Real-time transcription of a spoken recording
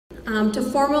To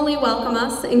formally welcome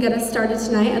us and get us started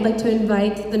tonight, I'd like to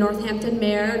invite the Northampton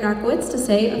Mayor, Narkowitz, to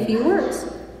say a few words.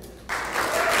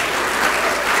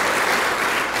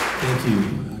 Thank you.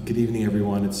 Good evening,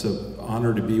 everyone. It's an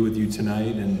honor to be with you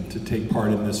tonight and to take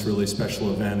part in this really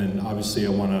special event. And obviously, I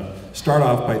want to start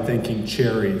off by thanking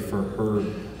Cherry for her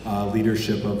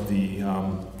leadership of the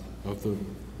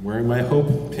wearing my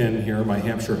hope pin here, my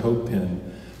Hampshire Hope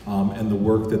pin, and the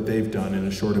work that they've done in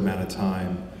a short amount of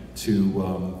time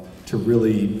to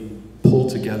really pull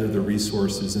together the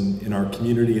resources in our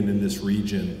community and in this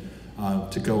region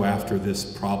to go after this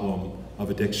problem of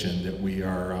addiction that we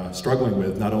are struggling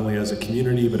with, not only as a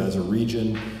community, but as a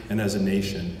region and as a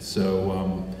nation.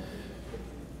 So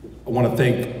I want to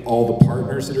thank all the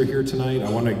partners that are here tonight. I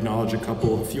want to acknowledge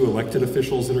a few elected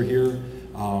officials that are here.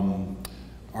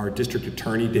 Our district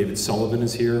attorney, David Sullivan,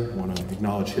 is here. I want to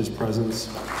acknowledge his presence.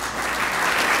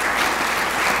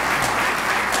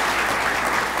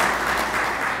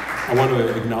 I want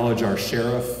to acknowledge our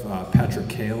sheriff, Patrick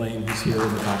Kaling, who's here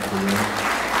in the back of the room.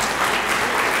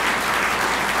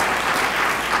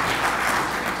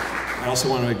 I also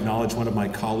want to acknowledge one of my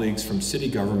colleagues from city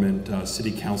government,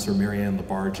 City Councilor Mary Ann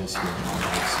Labarge is here.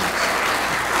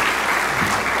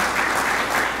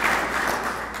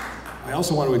 I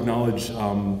also want to acknowledge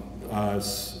a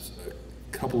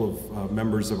couple of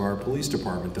members of our police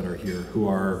department that are here who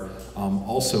are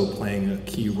also playing a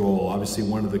key role. Obviously,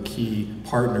 one of the key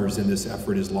partners in this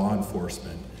effort is law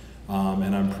enforcement.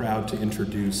 And I'm proud to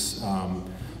introduce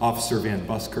Officer Adam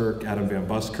Van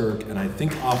Buskirk, and I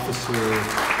think Officer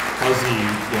Buzzy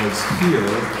was here.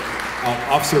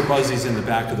 Officer Buzzy's in the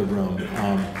back of the room.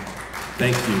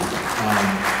 Thank you.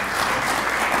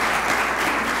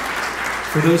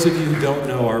 For those of you who don't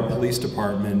know, our police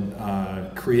department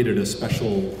created a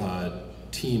special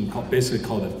team, basically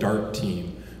called a DART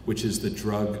team, which is the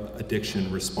Drug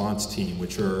Addiction Response Team,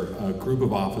 which are a group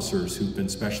of officers who've been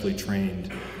specially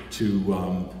trained to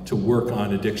work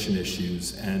on addiction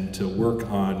issues and to work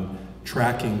on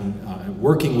tracking,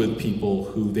 working with people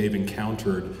who they've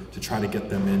encountered to try to get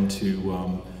them into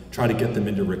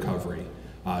recovery,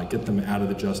 get them out of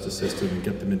the justice system and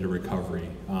get them into recovery.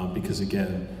 Because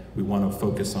again, we want to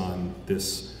focus on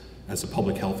this as a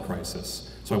public health crisis.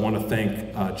 So I want to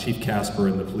thank Chief Casper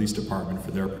and the police department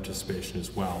for their participation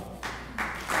as well.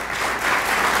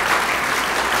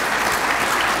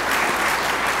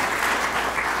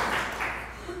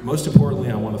 Most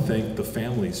importantly, I want to thank the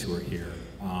families who are here.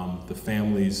 The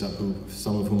families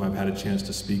some of whom I've had a chance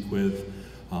to speak with.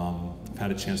 I've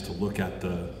had a chance to look at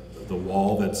the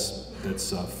wall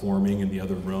that's forming in the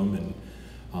other room, and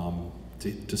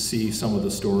to see some of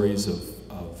the stories of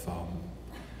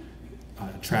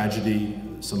tragedy,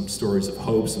 some stories of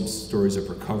hope, some stories of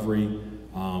recovery.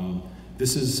 I've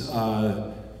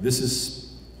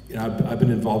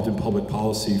been involved in public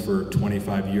policy for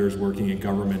 25 years, working in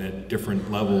government at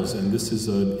different levels, and this is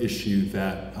an issue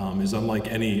that is unlike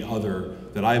any other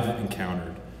that I've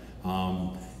encountered.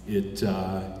 It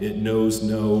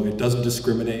doesn't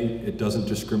discriminate. It doesn't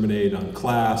discriminate on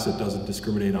class. It doesn't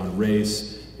discriminate on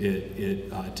race.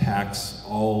 It attacks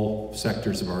all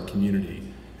sectors of our community.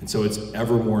 And so it's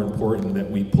ever more important that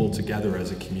we pull together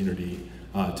as a community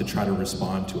to try to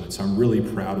respond to it. So I'm really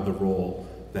proud of the role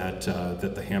that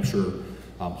the Hampshire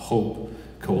Hope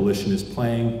Coalition is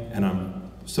playing, and I'm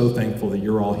so thankful that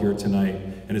you're all here tonight,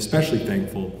 and especially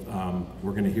thankful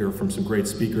we're going to hear from some great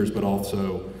speakers, but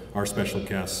also our special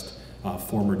guest,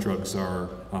 former drug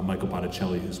czar Michael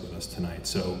Botticelli, who's with us tonight.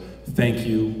 So thank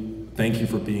you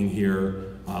for being here.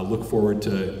 Look forward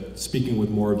to speaking with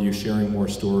more of you, sharing more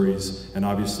stories, and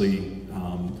obviously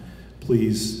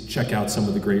please check out some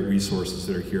of the great resources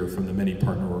that are here from the many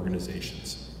partner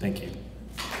organizations. Thank you.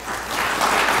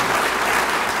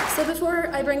 So before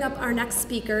I bring up our next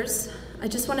speakers, I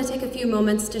just want to take a few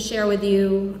moments to share with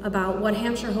you about what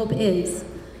Hampshire Hope is,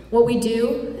 what we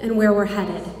do, and where we're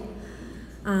headed.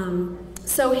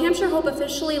 So Hampshire Hope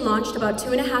officially launched about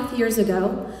 2.5 years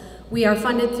ago. We are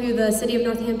funded through the City of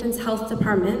Northampton's Health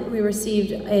Department. We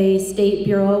received a State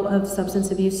Bureau of Substance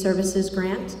Abuse Services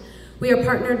grant. We are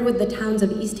partnered with the towns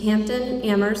of East Hampton,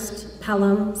 Amherst,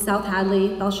 Pelham, South Hadley,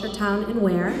 Belchertown, and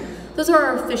Ware. Those are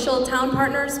our official town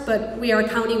partners, but we are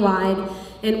county-wide,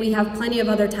 and we have plenty of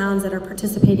other towns that are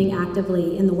participating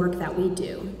actively in the work that we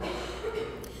do.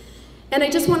 And I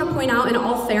just want to point out, in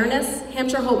all fairness,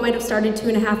 Hampshire Hope might have started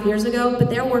 2.5 years ago, but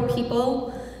there were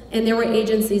people and there were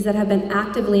agencies that have been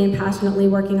actively and passionately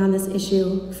working on this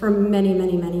issue for many,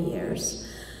 many, many years.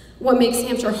 What makes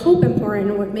Hampshire Hope important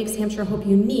and what makes Hampshire Hope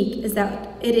unique is that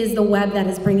it is the web that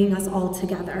is bringing us all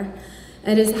together.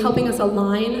 It is helping us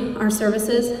align our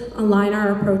services, align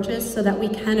our approaches so that we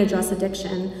can address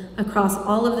addiction across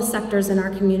all of the sectors in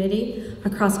our community,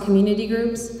 across community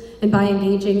groups, and by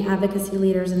engaging advocacy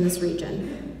leaders in this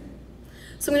region.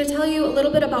 So I'm going to tell you a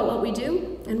little bit about what we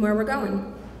do and where we're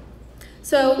going.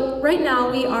 So right now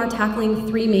we are tackling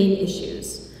 3 main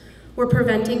issues. We're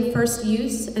preventing first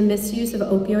use and misuse of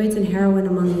opioids and heroin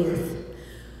among youth.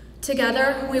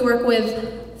 Together, we work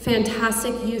with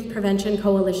fantastic youth prevention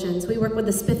coalitions. We work with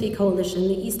the Spiffy Coalition,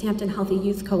 the East Hampton Healthy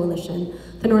Youth Coalition,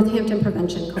 the Northampton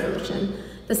Prevention Coalition,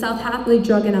 the South Hadley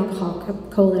Drug and Alcohol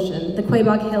Coalition, the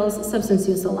Quabog Hills Substance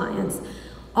Use Alliance,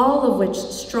 all of which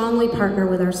strongly partner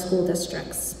with our school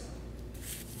districts.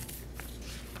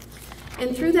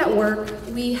 And through that work,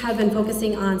 we have been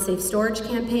focusing on safe storage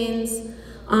campaigns,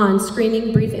 on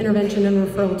screening, brief intervention, and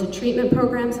referral to treatment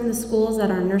programs in the schools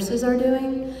that our nurses are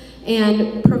doing,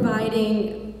 and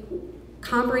providing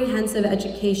comprehensive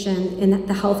education in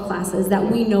the health classes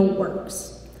that we know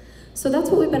works. So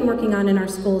that's what we've been working on in our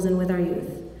schools and with our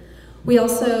youth. We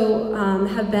also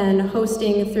have been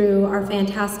hosting through our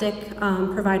fantastic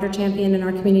provider champion in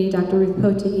our community, Dr. Ruth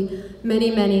Poti,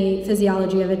 many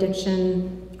physiology of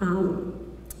addiction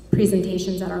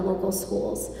presentations at our local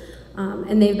schools.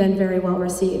 And they've been very well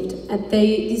received.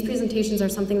 These presentations are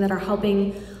something that are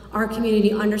helping our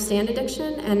community understand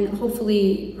addiction and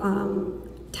hopefully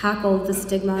tackle the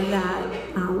stigma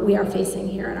that we are facing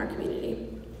here in our community.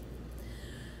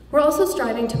 We're also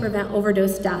striving to prevent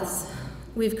overdose deaths.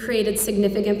 We've created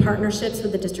significant partnerships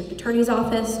with the District Attorney's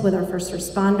Office, with our first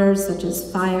responders, such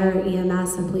as fire,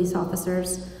 EMS, and police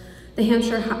officers, the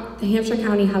Hampshire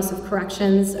County House of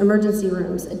Corrections, emergency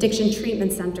rooms, addiction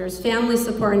treatment centers, family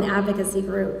support and advocacy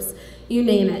groups, you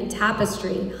name it,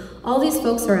 Tapestry. All these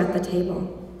folks are at the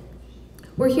table.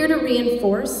 We're here to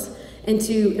reinforce and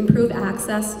to improve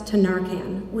access to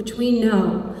Narcan, which we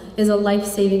know is a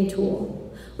life-saving tool.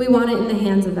 We want it in the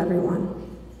hands of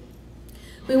everyone.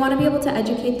 We want to be able to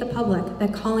educate the public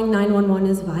that calling 911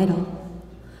 is vital,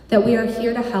 that we are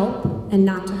here to help and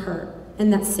not to hurt,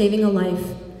 and that saving a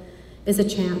life is a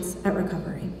chance at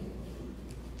recovery.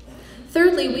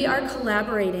 Thirdly, we are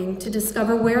collaborating to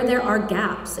discover where there are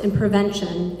gaps in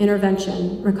prevention,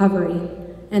 intervention, recovery,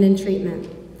 and in treatment.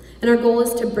 And our goal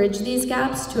is to bridge these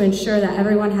gaps to ensure that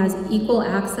everyone has equal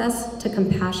access to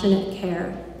compassionate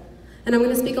care. And I'm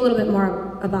going to speak a little bit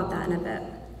more about that in a bit.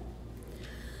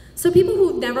 So people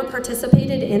who've never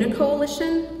participated in a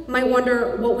coalition might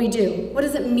wonder what we do. What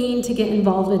does it mean to get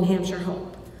involved in Hampshire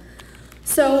Hope?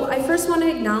 So I first want to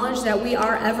acknowledge that we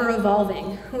are ever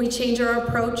evolving. We change our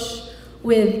approach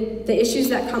with the issues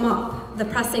that come up, the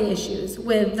pressing issues,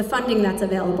 with the funding that's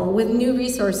available, with new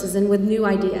resources and with new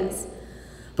ideas.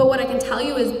 But what I can tell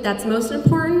you is that's most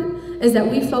important is that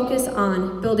we focus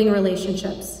on building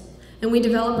relationships. And we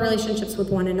develop relationships with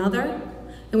one another,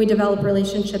 and we develop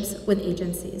relationships with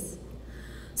agencies.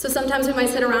 So sometimes we might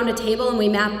sit around a table and we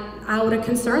map out a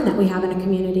concern that we have in a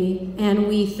community, and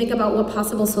we think about what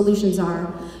possible solutions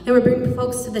are, and we bring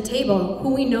folks to the table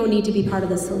who we know need to be part of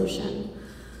the solution.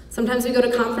 Sometimes we go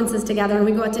to conferences together and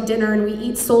we go out to dinner and we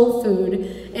eat soul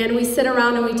food, and we sit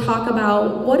around and we talk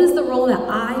about what is the role that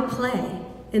I play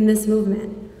in this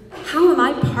movement? How am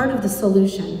I part of the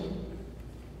solution?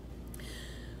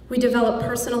 We develop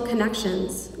personal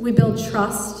connections, we build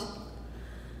trust,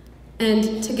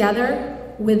 and together,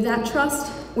 with that trust,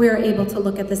 we are able to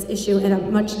look at this issue at a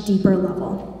much deeper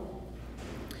level.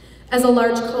 As a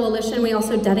large coalition, we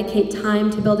also dedicate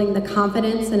time to building the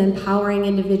confidence and empowering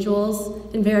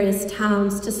individuals in various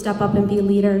towns to step up and be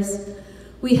leaders.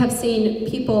 We have seen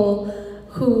people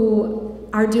who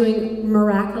are doing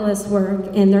miraculous work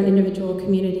in their individual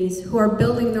communities, who are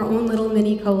building their own little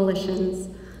mini coalitions.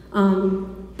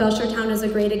 Belchertown is a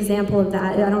great example of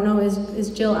that. I don't know, is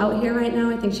Jill out here right now?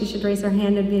 I think she should raise her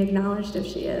hand and be acknowledged if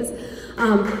she is.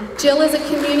 Jill is a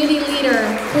community leader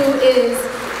who is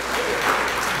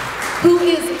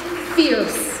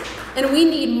fierce. And we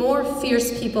need more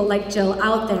fierce people like Jill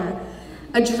out there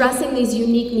addressing these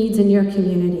unique needs in your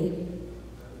community.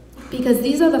 Because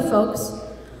these are the folks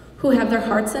who have their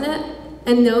hearts in it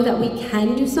and know that we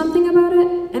can do something about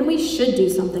it, and we should do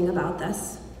something about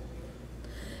this.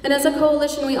 And as a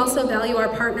coalition, we also value our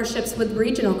partnerships with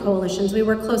regional coalitions. We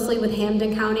work closely with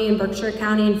Hampden County and Berkshire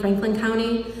County and Franklin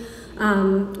County.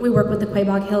 We work with the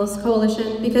Quabog Hills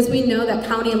Coalition because we know that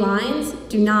county lines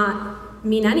do not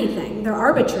mean anything. They're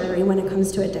arbitrary when it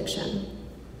comes to addiction.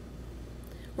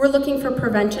 We're looking for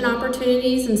prevention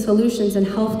opportunities and solutions in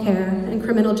healthcare and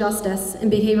criminal justice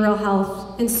and behavioral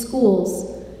health, in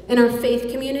schools, in our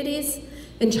faith communities,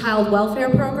 in child welfare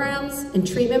programs and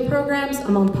treatment programs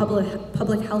among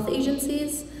public health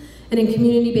agencies, and in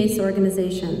community-based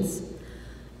organizations,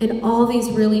 in all these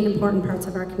really important parts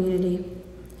of our community.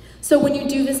 So when you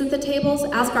do visit the tables,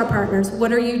 ask our partners,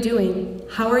 what are you doing?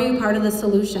 How are you part of the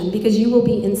solution? Because you will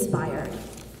be inspired.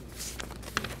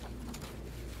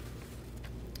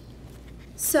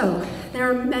 So there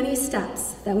are many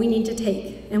steps that we need to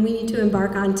take and we need to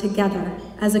embark on together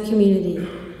as a community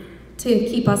to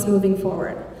keep us moving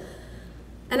forward.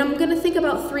 And I'm gonna think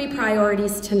about 3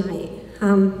 priorities tonight.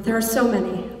 There are so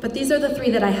many, but these are the 3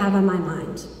 that I have on my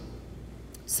mind.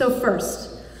 So first,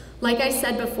 like I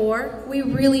said before, we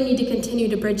really need to continue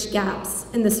to bridge gaps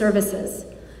in the services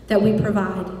that we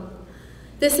provide.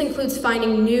 This includes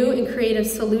finding new and creative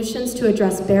solutions to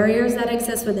address barriers that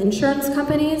exist with insurance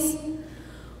companies,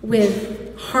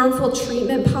 with harmful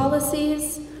treatment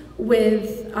policies,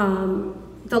 with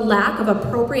the lack of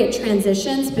appropriate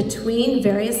transitions between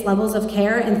various levels of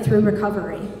care and through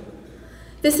recovery.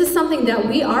 This is something that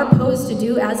we are posed to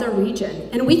do as a region,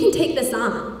 and we can take this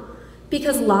on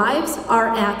because lives are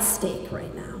at stake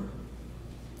right now.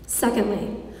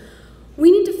 Secondly,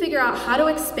 we need to figure out how to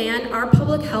expand our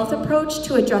public health approach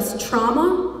to address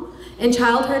trauma and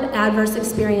childhood adverse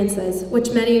experiences,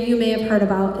 which many of you may have heard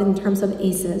about in terms of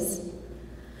ACEs.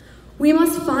 We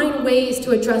must find ways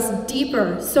to address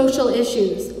deeper social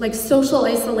issues like social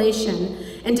isolation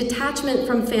and detachment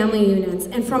from family units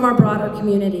and from our broader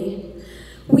community.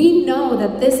 We know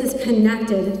that this is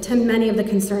connected to many of the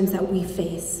concerns that we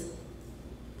face.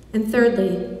 And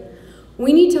thirdly,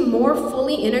 we need to more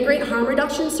fully integrate harm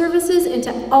reduction services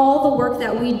into all the work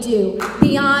that we do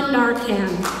beyond Narcan.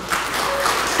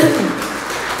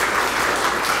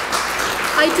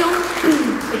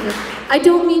 I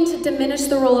don't mean to diminish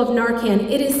the role of Narcan.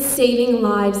 It is saving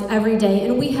lives every day,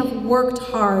 and we have worked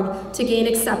hard to gain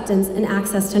acceptance and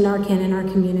access to Narcan in our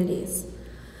communities.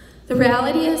 The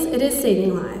reality is, it is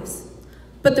saving lives.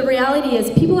 But the reality is,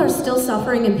 people are still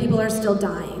suffering and people are still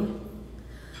dying.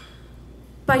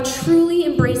 By truly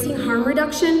embracing harm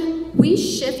reduction, we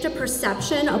shift a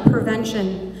perception of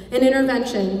prevention and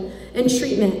intervention and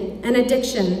treatment and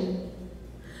addiction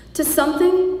to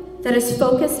something that is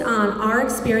focused on our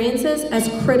experiences as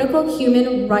critical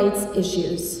human rights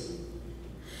issues.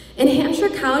 In Hampshire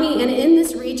County and in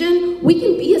this region, we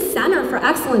can be a center for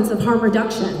excellence of harm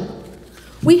reduction.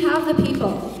 We have the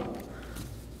people.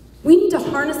 We need to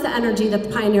harness the energy that the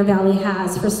Pioneer Valley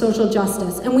has for social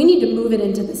justice, and we need to move it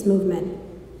into this movement.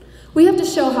 We have to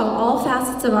show how all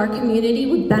facets of our community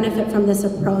would benefit from this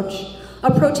approach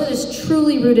that is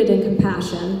truly rooted in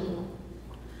compassion.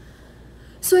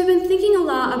 So I've been thinking a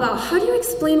lot about how do you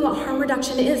explain what harm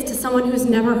reduction is to someone who's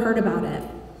never heard about it?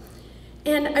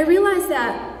 And I realized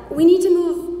that we need to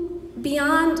move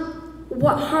beyond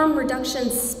what harm reduction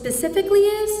specifically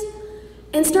is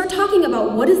and start talking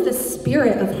about what is the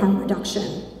spirit of harm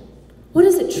reduction? What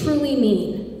does it truly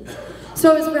mean?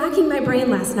 So I was racking my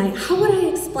brain last night, how would I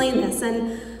explain this?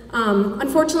 And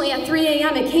unfortunately at 3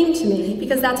 a.m. it came to me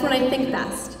because that's when I think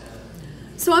best.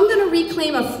 So I'm gonna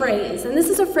reclaim a phrase, and this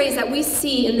is a phrase that we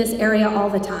see in this area all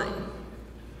the time.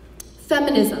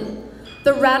 Feminism,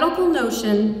 the radical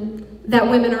notion that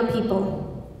women are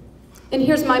people. And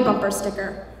here's my bumper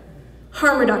sticker.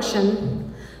 Harm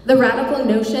reduction, the radical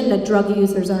notion that drug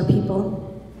users are people.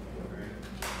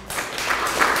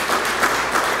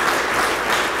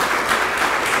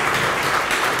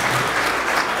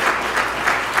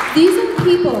 These are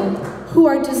people who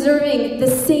are deserving the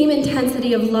same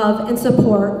intensity of love and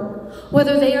support,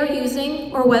 whether they are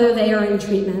using or whether they are in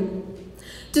treatment.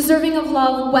 Deserving of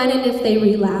love when and if they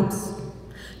relapse.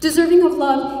 Deserving of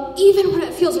love even when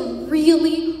it feels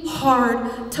really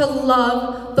hard to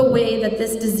love the way that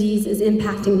this disease is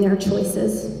impacting their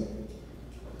choices.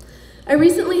 I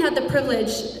recently had the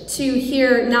privilege to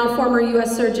hear now former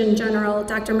U.S. Surgeon General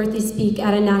Dr. Murthy speak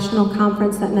at a national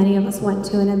conference that many of us went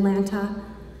to in Atlanta.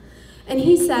 And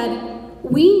he said,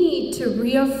 we need to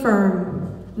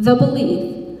reaffirm the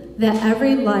belief that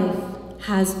every life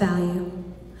has value,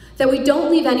 that we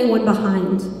don't leave anyone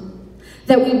behind,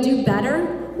 that we do better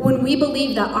when we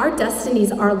believe that our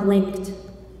destinies are linked.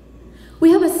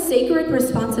 We have a sacred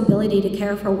responsibility to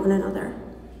care for one another.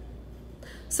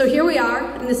 So here we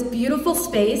are in this beautiful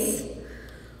space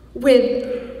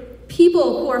with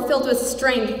people who are filled with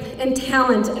strength and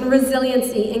talent and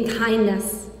resiliency and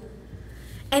kindness.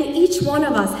 And each one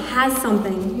of us has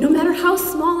something, no matter how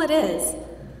small it is,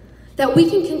 that we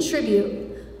can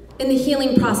contribute in the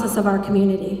healing process of our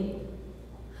community.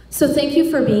 So thank you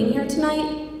for being here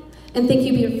tonight, and thank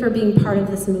you for being part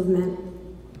of this movement.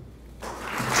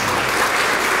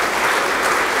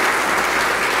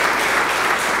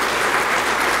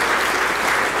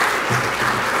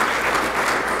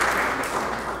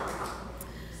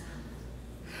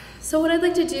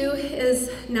 like to do is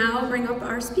now bring up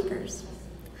our speakers.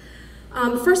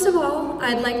 First of all,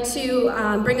 I'd like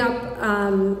to bring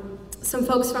up some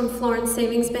folks from Florence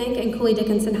Savings Bank and Cooley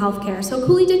Dickinson Healthcare. So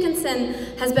Cooley Dickinson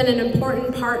has been an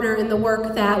important partner in the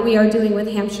work that we are doing with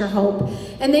Hampshire Hope.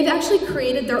 And they've actually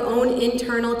created their own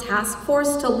internal task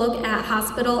force to look at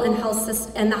hospital and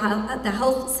the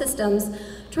health systems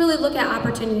to really look at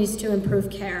opportunities to improve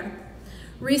care.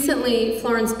 Recently,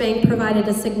 Florence Bank provided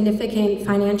a significant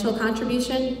financial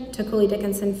contribution to Cooley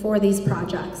Dickinson for these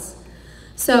projects.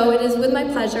 So it is with my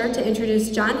pleasure to introduce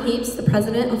John Heaps, the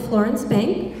president of Florence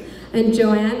Bank, and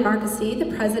Joanne Marquesi,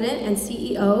 the president and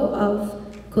CEO of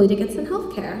Cooley Dickinson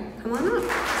Healthcare. Come on up.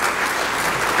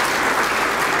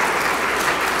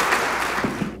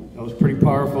 That was pretty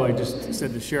powerful. I just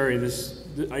said to Sherry,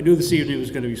 I knew this evening was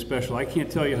going to be special. I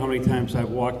can't tell you how many times I've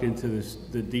walked into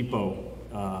the depot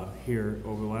here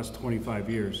over the last 25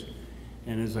 years.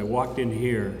 And as I walked in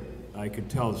here, I could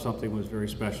tell something was very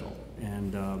special.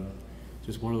 And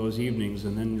just one of those evenings,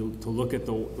 and then to look at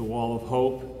the wall of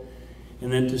hope,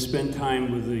 and then to spend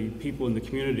time with the people in the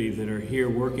community that are here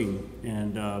working,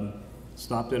 and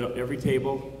stopped at every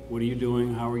table. What are you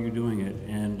doing? How are you doing it?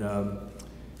 And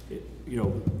you know,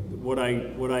 what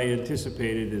I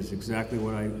anticipated is exactly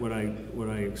what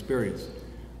I experienced.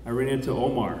 I ran into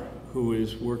Omar, who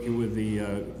is working with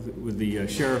the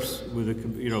sheriffs,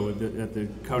 at the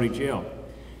county jail.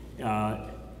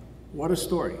 What a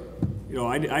story! You know,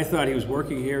 I thought he was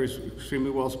working here. He's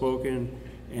extremely well spoken,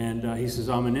 and he says,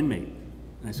 "I'm an inmate."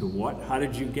 And I said, "What? How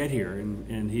did you get here?"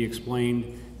 And he explained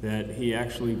that he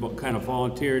actually kind of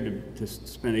volunteered to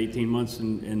spend 18 months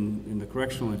in the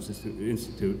Correctional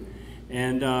Institute.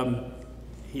 And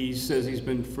he says he's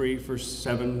been free for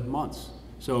 7 months.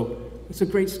 So it's a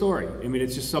great story. I mean,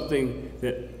 it's just something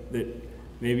that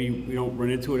maybe we don't run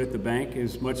into it at the bank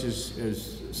as much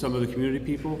as some of the community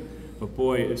people, but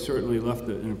boy, it certainly left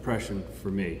an impression for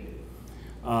me.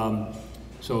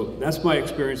 So that's my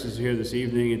experiences here this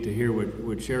evening, and to hear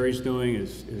what Sherry's doing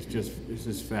is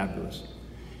just fabulous.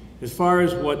 As far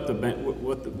as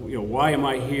why am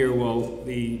I here? Well,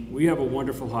 we have a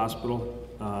wonderful hospital,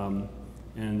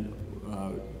 and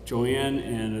Joanne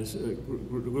and a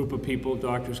group of people,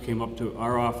 doctors, came up to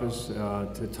our office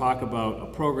to talk about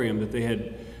a program that they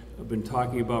had been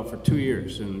talking about for 2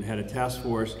 years, and had a task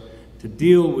force to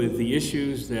deal with the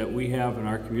issues that we have in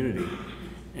our community.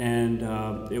 And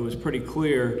it was pretty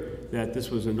clear that this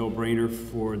was a no-brainer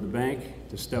for the bank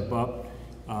to step up.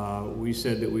 We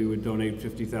said that we would donate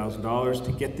 $50,000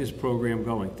 to get this program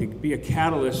going, to be a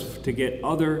catalyst to get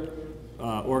other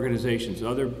organizations,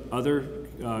 other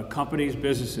companies,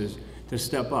 businesses to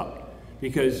step up.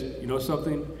 Because, you know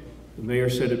something, the mayor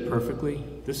said it perfectly,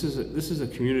 this is a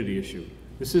community issue.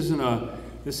 This isn't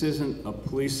a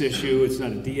police issue, it's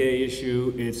not a DA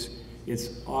issue,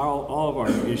 it's all of our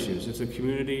issues. It's a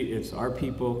community, it's our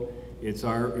people, it's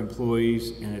our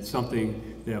employees, and it's something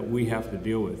that we have to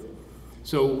deal with.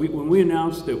 So when we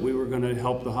announced that we were going to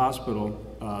help the hospital,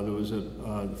 there was a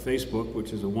Facebook,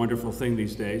 which is a wonderful thing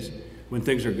these days, when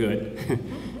things are good.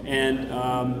 And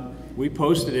we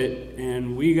posted it,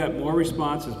 and we got more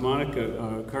responses.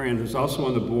 Monica Karian, who's also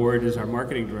on the board, is our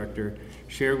marketing director,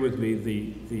 shared with me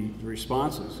the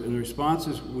responses. And the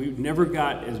responses, we never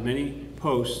got as many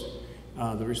posts.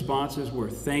 The responses were,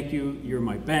 "Thank you, you're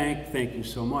my bank, thank you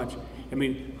so much." I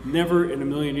mean, never in a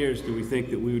million years did we think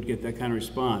that we would get that kind of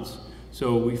response.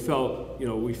 So we felt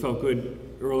good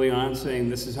early on, saying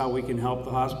this is how we can help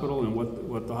the hospital and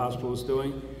what the hospital is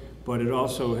doing. But it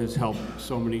also has helped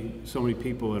so many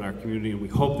people in our community, and we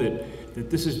hope that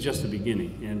this is just the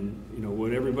beginning. And you know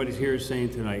what everybody's here is saying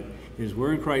tonight is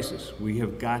we're in crisis.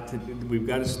 We've got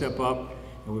to step up,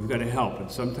 and we've got to help.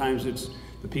 And sometimes it's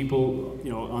the people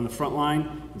on the front line,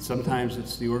 and sometimes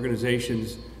it's the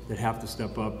organizations that have to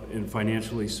step up and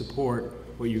financially support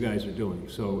what you guys are doing.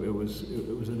 So it was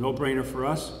a no-brainer for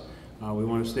us. We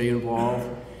want to stay involved.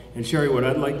 And Sherry, what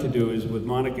I'd like to do is with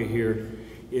Monica here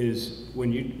is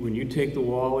when you take the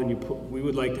wall and we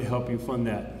would like to help you fund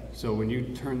that. So when you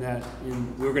turn that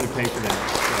in, we're going to pay for that.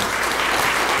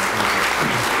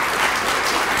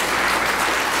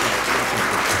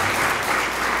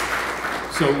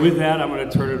 So with that, I'm going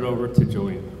to turn it over to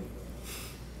Joanne.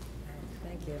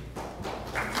 Thank you.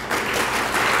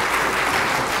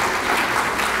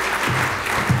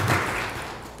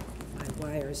 My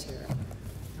wires here.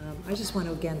 I just want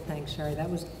to again thank Sherry. That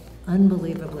was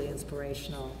unbelievably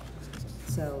inspirational.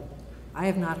 So I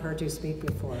have not heard you speak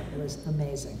before. It was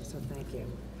amazing, so thank you.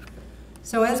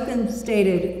 So as been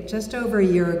stated, just over a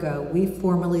year ago, we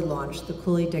formally launched the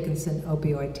Cooley Dickinson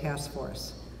Opioid Task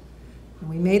Force. And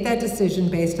we made that decision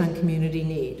based on community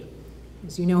need.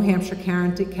 As you know, Hampshire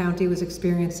County was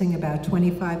experiencing about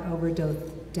 25 overdose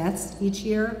deaths each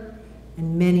year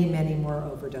and many, many more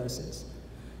overdoses.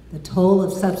 The toll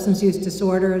of substance use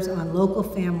disorders on local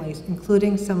families,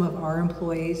 including some of our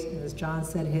employees, as John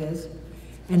said his,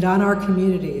 and on our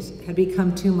communities had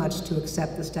become too much to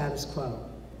accept the status quo.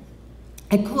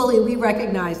 At Cooley, we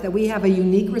recognize that we have a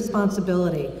unique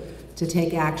responsibility to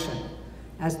take action.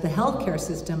 As the healthcare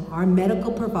system, our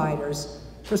medical providers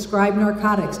prescribe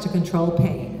narcotics to control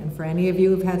pain. And for any of you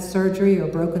who've had surgery or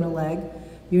broken a leg,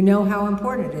 you know how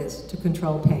important it is to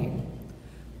control pain.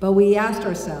 But we asked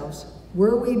ourselves,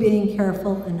 were we being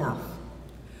careful enough?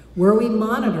 Were we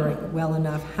monitoring well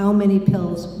enough how many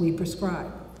pills we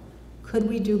prescribe? Could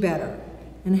we do better?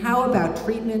 And how about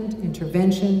treatment,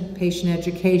 intervention, patient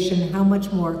education? How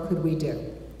much more could we do?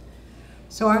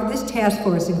 So this task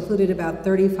force included about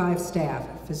 35 staff,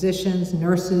 physicians,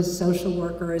 nurses, social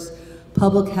workers,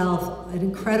 public health, an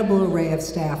incredible array of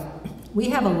staff. We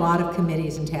have a lot of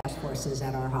committees and task forces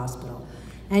at our hospital.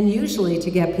 And usually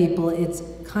to get people, it's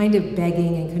kind of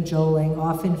begging and cajoling.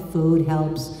 Often food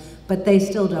helps, but they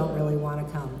still don't really want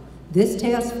to come. This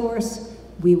task force,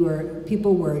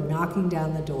 people were knocking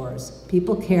down the doors.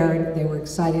 People cared, they were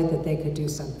excited that they could do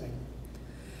something.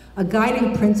 A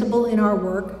guiding principle in our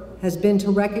work has been to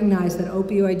recognize that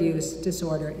opioid use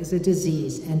disorder is a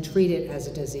disease and treat it as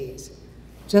a disease.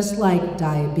 Just like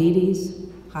diabetes,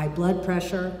 high blood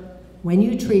pressure, when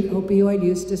you treat opioid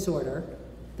use disorder,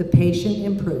 the patient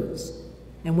improves.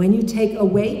 And when you take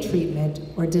away treatment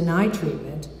or deny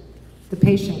treatment, the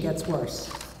patient gets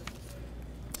worse.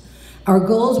 Our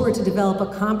goals were to develop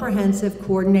a comprehensive,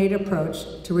 coordinated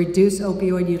approach to reduce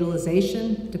opioid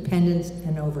utilization, dependence,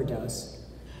 and overdose.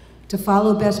 To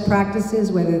follow best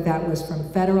practices, whether that was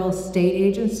from federal, state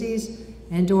agencies,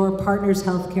 and/or Partners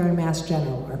Healthcare and Mass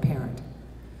General, our parent.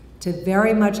 To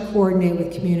very much coordinate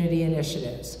with community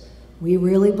initiatives. We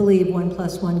really believe 1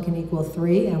 + 1 can equal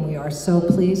 3, and we are so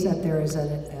pleased that there is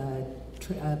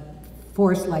a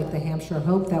force like the Hampshire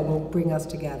Hope that will bring us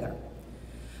together.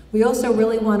 We also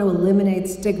really want to eliminate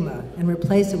stigma and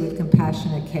replace it with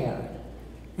compassionate care,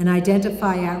 and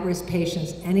identify at-risk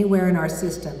patients anywhere in our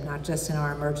system, not just in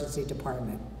our emergency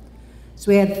department.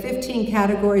 So we had 15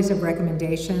 categories of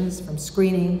recommendations, from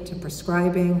screening to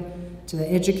prescribing, to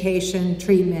the education,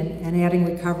 treatment, and adding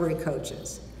recovery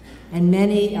coaches. And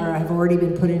many have already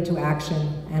been put into action,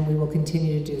 and we will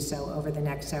continue to do so over the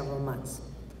next several months.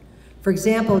 For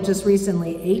example, just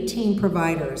recently, 18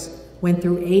 providers went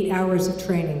through 8 hours of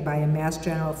training by a Mass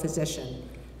General physician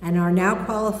and are now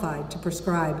qualified to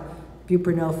prescribe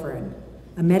buprenorphine,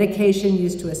 a medication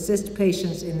used to assist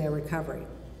patients in their recovery.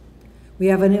 We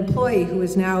have an employee who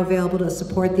is now available to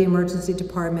support the emergency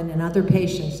department and other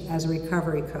patients as a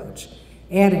recovery coach,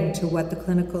 adding to what the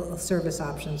clinical service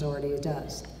options already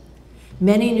does.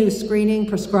 Many new screening,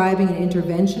 prescribing, and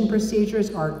intervention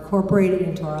procedures are incorporated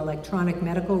into our electronic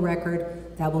medical record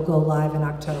that will go live in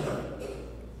October.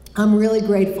 I'm really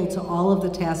grateful to all of the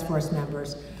task force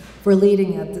members for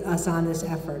leading us on this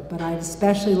effort, but I'd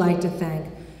especially like to thank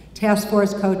task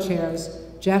force co-chairs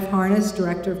Jeff Harness,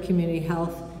 Director of Community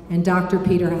Health, and Dr.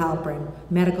 Peter Halpern,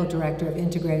 Medical Director of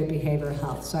Integrated Behavioral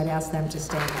Health. So I'd ask them to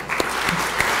stand up.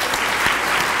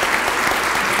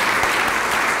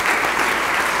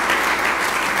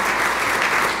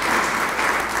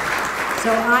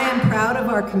 So I am proud of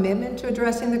our commitment to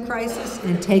addressing the crisis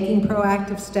and taking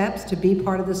proactive steps to be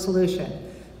part of the solution.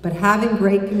 But having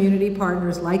great community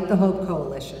partners like the Hope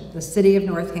Coalition, the City of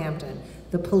Northampton,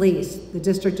 the police, the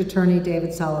District Attorney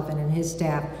David Sullivan and his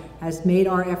staff has made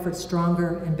our efforts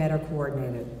stronger and better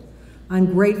coordinated. I'm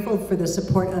grateful for the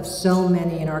support of so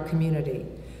many in our community.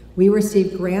 We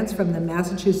received grants from the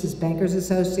Massachusetts Bankers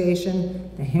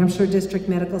Association, the Hampshire District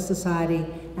Medical Society,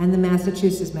 and the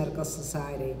Massachusetts Medical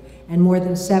Society, and more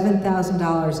than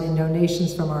 $7,000 in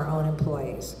donations from our own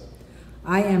employees.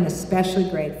 I am especially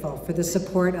grateful for the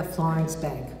support of Florence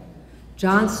Bank.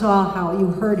 John saw how, you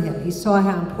heard him, he saw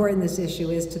how important this issue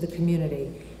is to the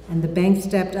community, and the bank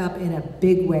stepped up in a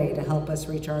big way to help us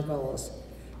reach our goals.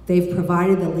 They've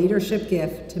provided the leadership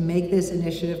gift to make this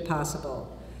initiative possible.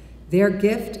 Their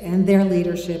gift and their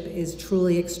leadership is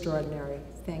truly extraordinary.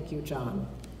 Thank you, John.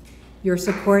 Your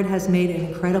support has made an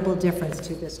incredible difference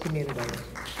to this community.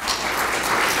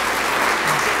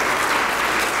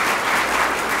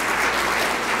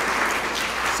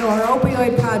 So our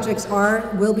opioid projects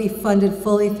will be funded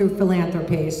fully through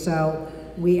philanthropy, so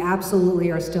we absolutely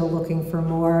are still looking for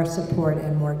more support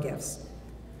and more gifts.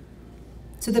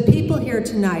 To the people here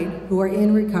tonight who are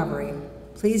in recovery,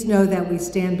 please know that we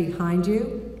stand behind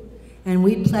you and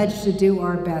we pledge to do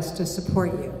our best to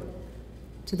support you.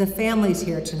 To the families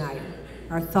here tonight,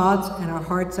 our thoughts and our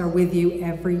hearts are with you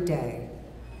every day.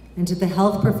 And to the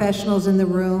health professionals in the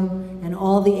room and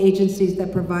all the agencies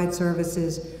that provide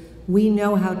services, we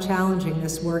know how challenging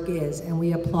this work is, and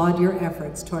we applaud your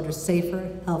efforts toward a safer,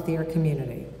 healthier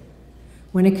community.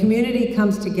 When a community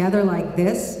comes together like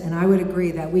this, and I would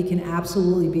agree that we can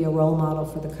absolutely be a role model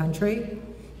for the country,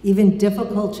 even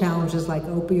difficult challenges like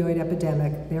opioid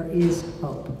epidemic, there is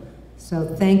hope. So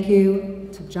thank you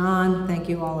to John, thank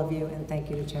you all of you, and thank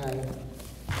you to Charity.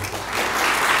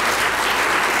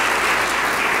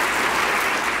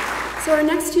 So our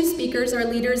next two speakers are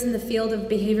leaders in the field of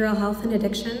behavioral health and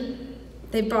addiction.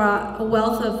 They've brought a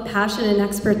wealth of passion and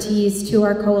expertise to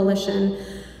our coalition.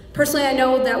 Personally, I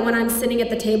know that when I'm sitting at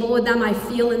the table with them, I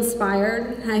feel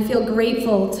inspired, and I feel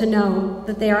grateful to know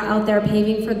that they are out there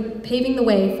paving the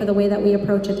way for the way that we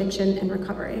approach addiction and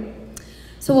recovery.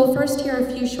 So we'll first hear a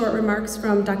few short remarks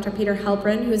from Dr. Peter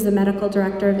Halprin, who is the Medical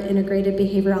Director of Integrated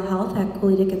Behavioral Health at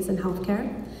Cooley Dickinson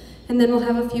Healthcare. And then we'll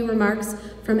have a few remarks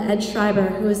from Ed Schreiber,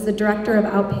 who is the Director of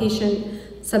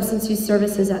Outpatient Substance Use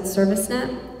Services at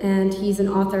ServiceNet, and he's an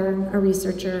author, a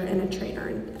researcher, and a trainer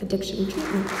in addiction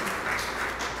treatment.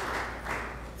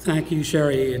 Thank you,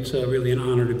 Sherry. It's really an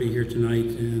honor to be here tonight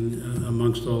and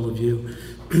amongst all of you.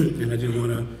 And I do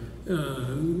want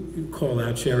to call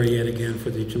out Sherry yet again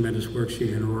for the tremendous work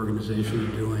she and her organization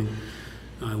are doing.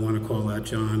 I want to call out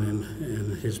John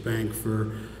and his bank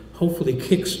for hopefully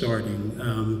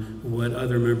kickstarting what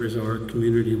other members of our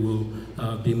community will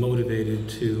be motivated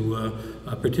to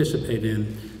participate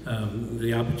in.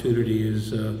 The opportunity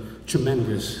is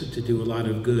tremendous to do a lot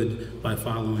of good by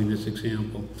following this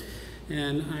example.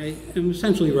 And I am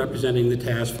essentially representing the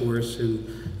task force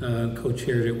and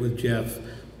co-chaired it with Jeff.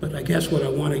 But I guess what I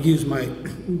want to use my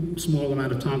small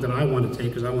amount of time that I want to take,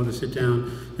 because I want to sit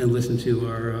down and listen to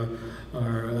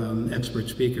our expert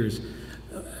speakers.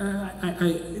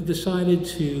 I decided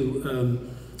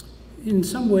to, in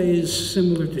some ways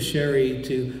similar to Sherry,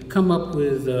 to come up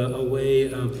with a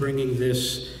way of bringing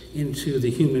this into the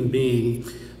human being,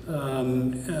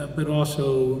 but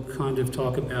also kind of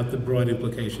talk about the broad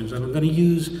implications. And I'm going to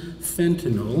use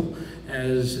fentanyl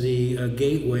as the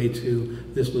gateway to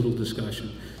this little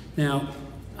discussion. Now,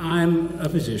 I'm a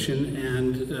physician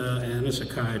and a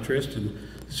psychiatrist, and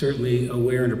certainly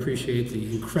aware and appreciate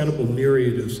the incredible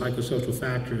myriad of psychosocial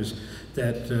factors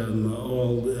that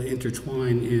all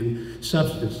intertwine in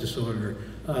substance disorder.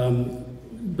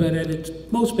 But at its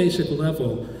most basic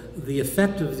level, the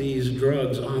effect of these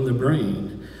drugs on the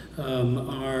brain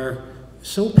are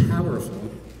so powerful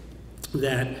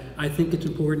that I think it's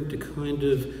important to kind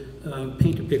of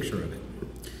paint a picture of it.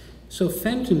 So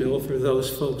fentanyl, for those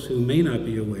folks who may not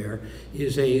be aware,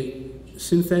 is a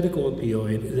synthetic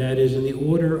opioid that is in the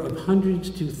order of hundreds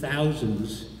to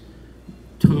thousands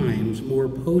times more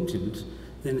potent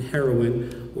than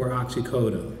heroin or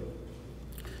oxycodone.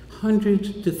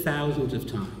 Hundreds to thousands of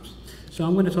times. So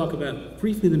I'm going to talk about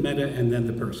briefly the meta and then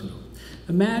the personal.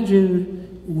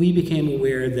 Imagine we became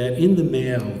aware that in the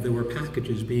mail there were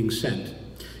packages being sent,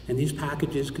 and these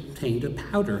packages contained a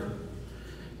powder.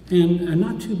 And a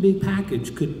not too big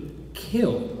package could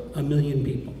kill 1 million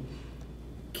people.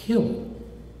 Kill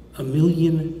 1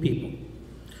 million people.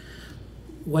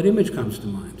 What image comes to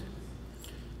mind?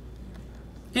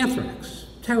 Anthrax,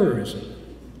 terrorism,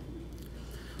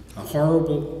 a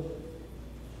horrible,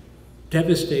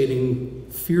 devastating,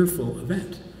 fearful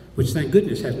event, which thank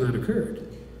goodness has not occurred.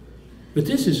 But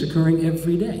this is occurring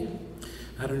every day.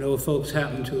 I don't know if folks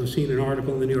happen to have seen an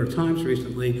article in the New York Times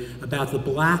recently about the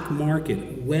black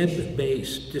market,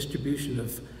 web-based distribution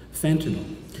of fentanyl,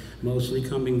 mostly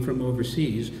coming from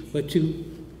overseas, but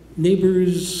to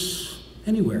neighbors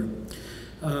anywhere,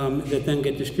 that then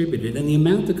get distributed. And the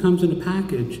amount that comes in a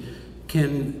package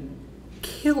can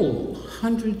kill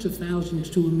hundreds of thousands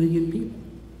to 1 million people.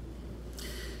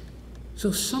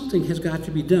 So something has got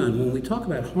to be done. When we talk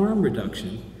about harm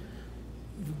reduction,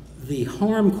 the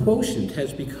harm quotient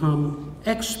has become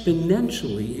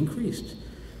exponentially increased.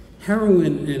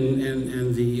 Heroin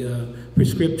and the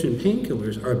prescription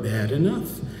painkillers are bad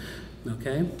enough,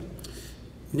 okay?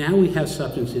 Now we have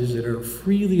substances that are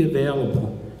freely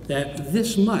available that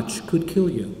this much could kill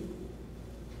you.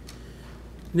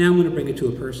 Now I'm going to bring it to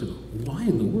a personal. Why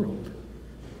in the world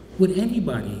would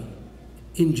anybody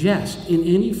ingest in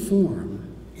any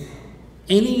form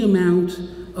any amount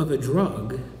of a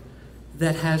drug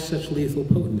that has such lethal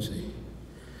potency?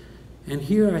 And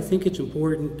here I think it's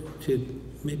important to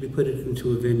maybe put it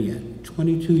into a vignette.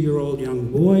 22-year-old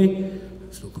young boy,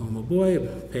 still call him a boy, a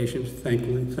patient,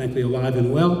 thankfully alive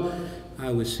and well,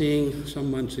 I was seeing some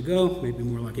months ago, maybe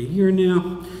more like a year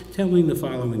now, telling the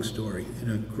following story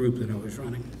in a group that I was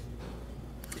running.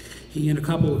 He and a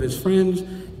couple of his friends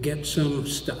get some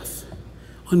stuff,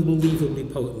 unbelievably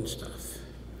potent stuff.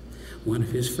 One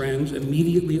of his friends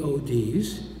immediately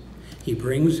ODs. He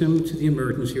brings him to the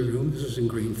emergency room, this is in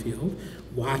Greenfield,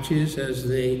 watches as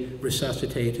they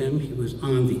resuscitate him. He was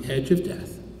on the edge of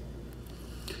death.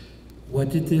 What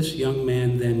did this young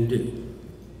man then do?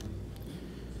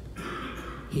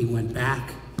 He went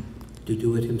back to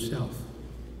do it himself.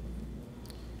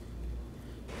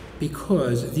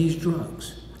 Because these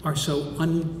drugs are so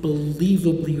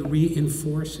unbelievably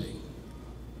reinforcing.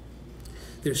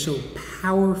 They're so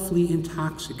powerfully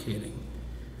intoxicating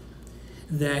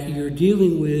that you're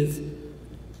dealing with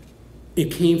a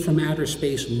came from outer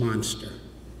space monster.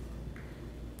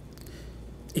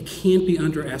 It can't be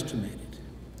underestimated.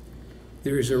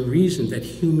 There is a reason that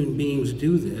human beings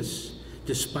do this,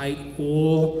 despite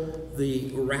all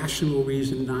the rational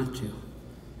reason not to.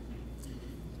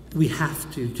 We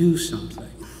have to do something.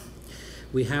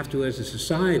 We have to, as a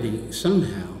society,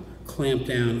 somehow clamp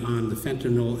down on the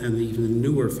fentanyl and the even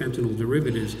newer fentanyl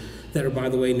derivatives that are, by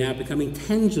the way, now becoming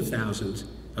tens of thousands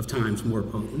of times more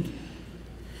potent.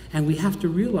 And we have to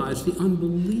realize the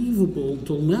unbelievable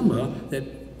dilemma that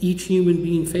each human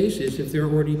being faces if they're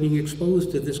already being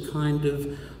exposed to this kind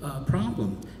of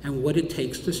problem, and what it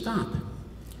takes to stop.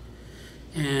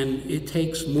 And it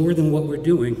takes more than what we're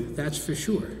doing, that's for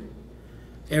sure.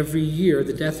 Every year,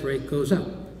 the death rate goes up.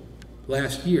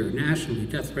 Last year, nationally,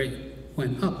 death rate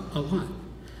went up a lot.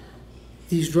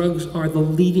 These drugs are the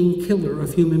leading killer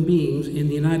of human beings in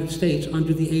the United States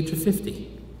under the age of 50.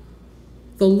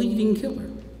 The leading killer.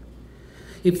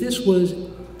 If this was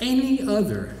any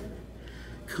other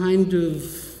kind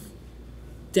of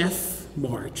death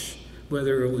march,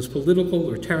 whether it was political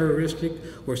or terroristic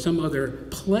or some other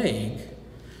plague,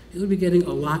 it would be getting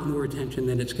a lot more attention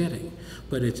than it's getting.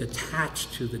 But it's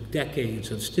attached to the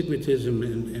decades of stigmatism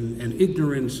and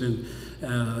ignorance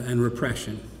and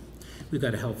repression. We've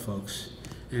got to help folks.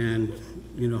 And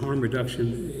you know, harm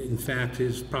reduction, in fact,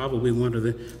 is probably one of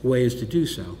the ways to do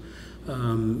so.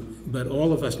 But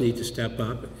all of us need to step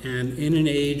up. And in an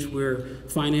age where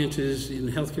finances in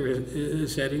healthcare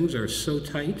settings are so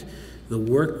tight, the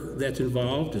work that's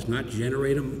involved does not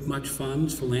generate much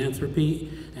funds. Philanthropy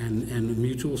and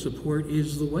mutual support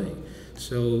is the way.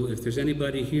 So if there's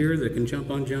anybody here that can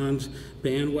jump on John's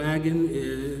bandwagon,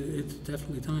 it's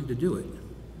definitely time to do it.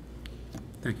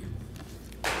 Thank you.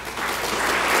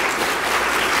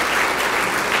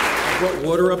 I brought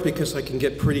water up because I can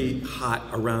get pretty hot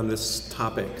around this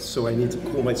topic, so I need to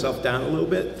cool myself down a little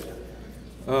bit.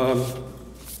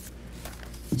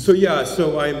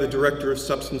 So I'm the Director of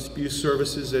Substance Abuse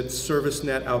Services at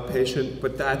ServiceNet Outpatient,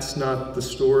 but that's not the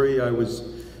story. I was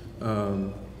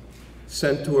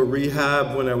sent to a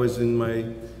rehab when I was in my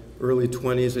early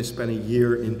 20s. I spent a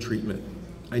year in treatment.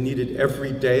 I needed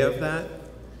every day of that,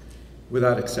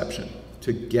 without exception,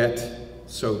 to get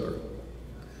sober.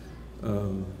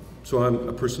 So I'm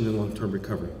a person in long-term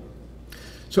recovery.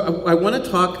 So I want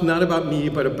to talk not about me,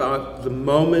 but about the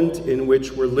moment in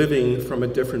which we're living from a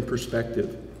different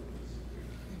perspective.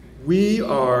 We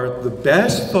are the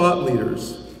best thought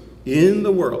leaders in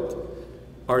the world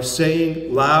are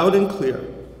saying loud and clear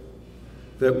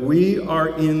that we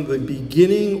are in the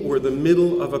beginning or the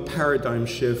middle of a paradigm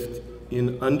shift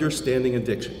in understanding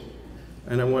addiction.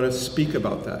 And I want to speak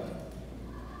about that.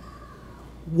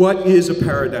 What is a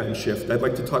paradigm shift? I'd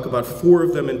like to talk about 4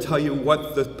 of them and tell you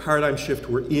what the paradigm shift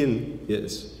we're in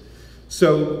is.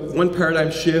 So one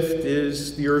paradigm shift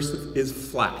is the earth is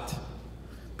flat.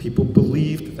 People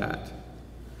believed that.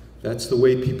 That's the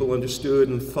way people understood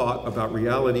and thought about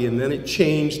reality, and then it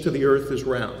changed to the earth is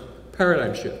round.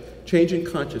 Paradigm shift, change in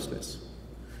consciousness.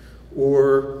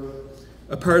 Or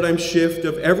a paradigm shift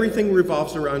of everything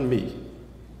revolves around me,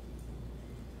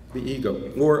 the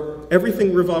ego, or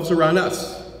everything revolves around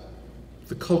us,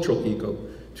 the cultural ego,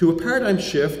 to a paradigm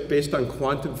shift based on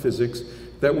quantum physics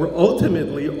that we're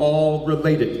ultimately all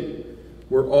related.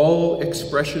 We're all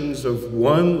expressions of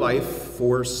one life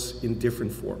force in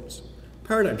different forms.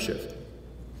 Paradigm shift.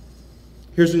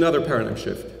 Here's another paradigm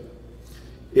shift.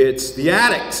 It's the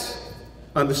addicts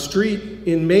on the street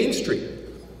in Main Street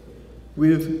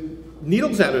with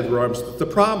needles out of their arms, the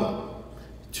problem,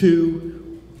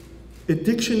 to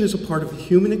addiction is a part of the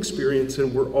human experience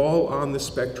and we're all on the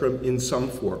spectrum in some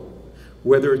form,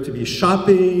 whether it to be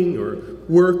shopping or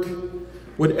work,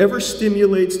 whatever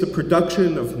stimulates the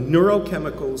production of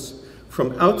neurochemicals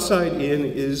from outside in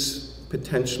is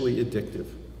potentially addictive.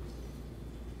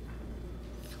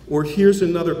 Or here's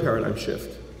another paradigm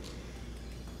shift.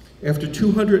 After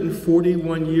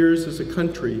 241 years as a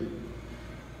country,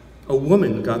 a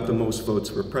woman got the most votes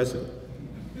for president.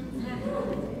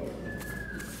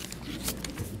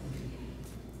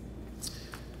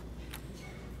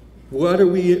 What are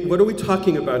we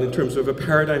talking about in terms of a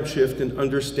paradigm shift in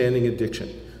understanding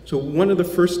addiction? So one of the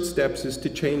first steps is to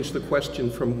change the question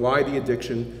from why the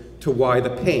addiction to why the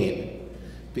pain,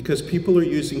 because people are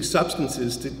using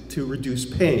substances to reduce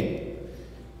pain.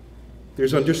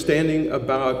 There's understanding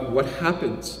about what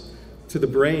happens to the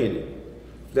brain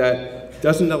that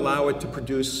doesn't allow it to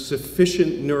produce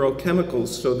sufficient neurochemicals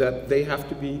so that they have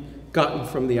to be gotten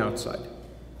from the outside.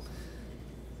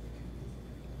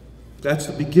 That's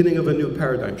the beginning of a new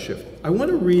paradigm shift. I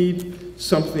want to read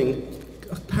something,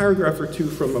 a paragraph or two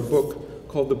from a book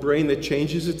called The Brain That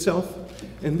Changes Itself.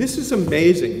 And this is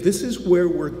amazing. This is where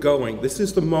we're going. This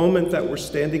is the moment that we're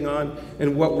standing on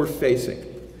and what we're facing.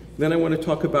 Then I want to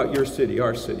talk about your city,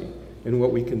 our city, and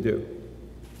what we can do.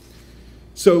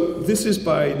 So this is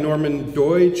by Norman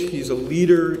Deutsch. He's a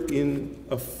leader in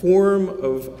a form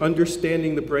of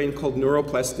understanding the brain called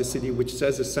neuroplasticity, which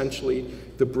says essentially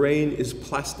the brain is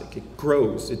plastic. It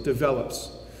grows, it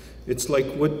develops. It's like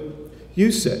what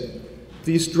you said.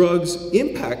 These drugs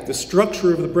impact the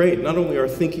structure of the brain, not only our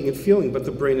thinking and feeling, but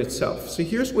the brain itself. So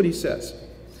here's what he says.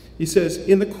 He says,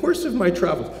 in the course of my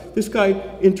travels, this guy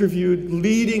interviewed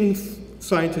leading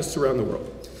scientists around the world.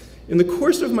 In the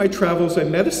course of my travels, I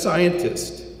met a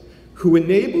scientist who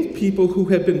enabled people who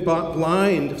had been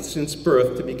blind since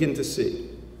birth to begin to see.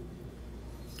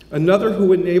 Another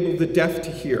who enabled the deaf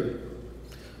to hear.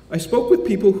 I spoke with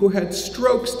people who had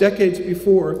strokes decades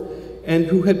before and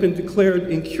who had been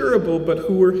declared incurable, but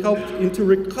who were helped into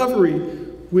recovery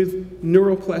with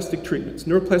neuroplastic treatments.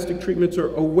 Neuroplastic treatments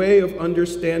are a way of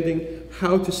understanding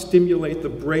how to stimulate the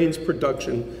brain's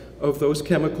production of those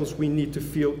chemicals we need to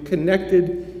feel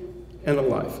connected and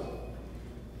alive.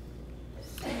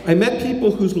 I met people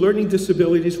whose learning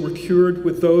disabilities were cured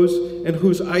with those and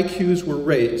whose IQs were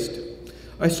raised.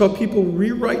 I saw people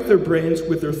rewrite their brains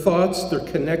with their thoughts, their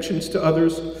connections to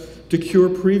others, to cure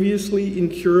previously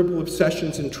incurable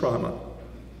obsessions and trauma.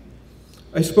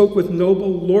 I spoke with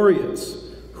Nobel laureates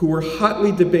who were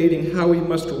hotly debating how we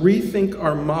must rethink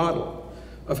our model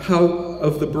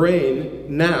of the brain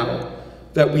now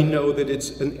that we know that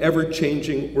it's an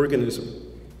ever-changing organism.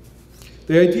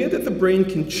 The idea that the brain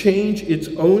can change its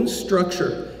own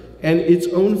structure and its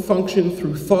own function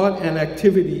through thought and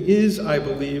activity is, I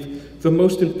believe, the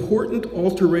most important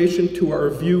alteration to our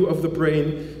view of the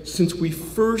brain since we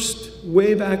first,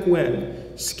 way back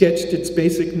when, sketched its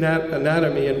basic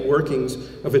anatomy and workings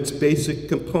of its basic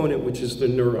component, which is the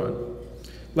neuron.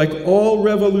 Like all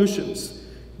revolutions,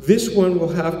 this one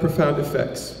will have profound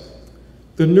effects.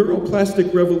 The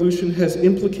neuroplastic revolution has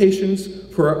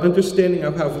implications for our understanding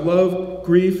of how love,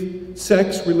 grief,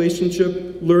 sex,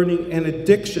 relationship, learning, and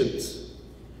addictions,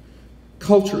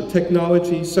 culture,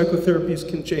 technology, psychotherapies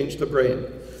can change the brain.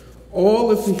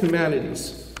 All of the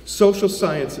humanities, social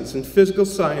sciences, and physical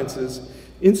sciences,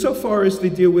 insofar as they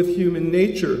deal with human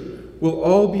nature, will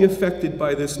all be affected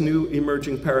by this new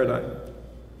emerging paradigm.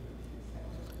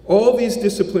 All these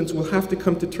disciplines will have to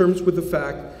come to terms with the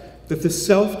fact that the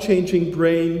self-changing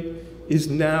brain is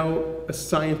now a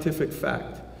scientific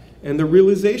fact, and the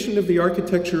realization of the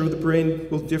architecture of the brain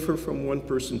will differ from one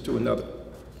person to another.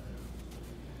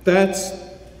 That's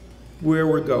where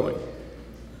we're going.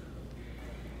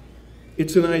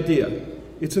 It's an idea.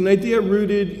 It's an idea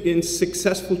rooted in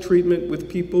successful treatment with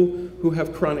people who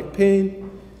have chronic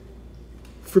pain,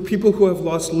 for people who have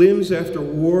lost limbs after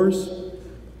wars,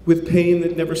 with pain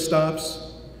that never stops,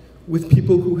 with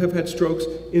people who have had strokes,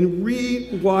 in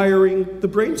rewiring the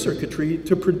brain circuitry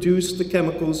to produce the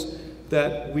chemicals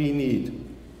that we need.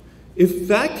 If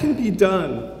that can be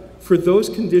done for those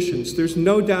conditions, there's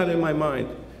no doubt in my mind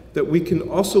that we can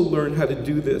also learn how to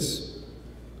do this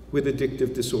with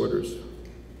addictive disorders.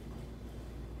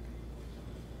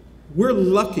 We're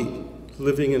lucky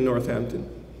living in Northampton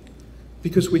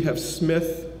because we have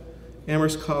Smith,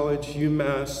 Amherst College,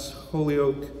 UMass,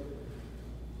 Holyoke,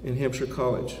 and Hampshire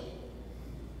College.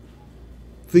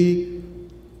 The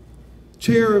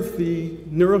chair of the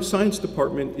neuroscience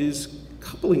department is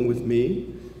coupling with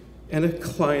me and a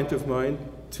client of mine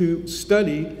to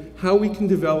study how we can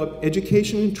develop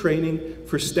education and training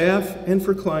for staff and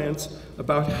for clients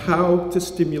about how to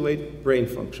stimulate brain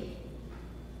function.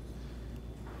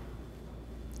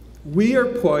 We are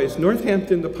poised,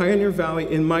 Northampton, the Pioneer Valley,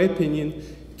 in my opinion,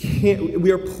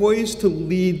 we are poised to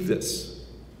lead this.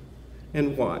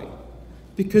 And why?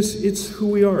 Because it's who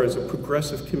we are as a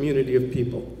progressive community of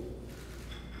people.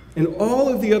 And all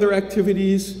of the other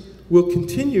activities will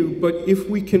continue, but if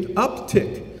we can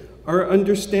uptick our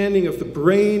understanding of the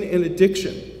brain and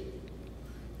addiction,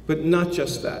 but not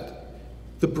just that,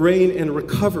 the brain and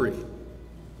recovery.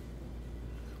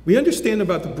 We understand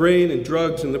about the brain and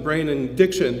drugs and the brain and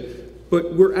addiction,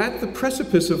 but we're at the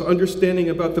precipice of understanding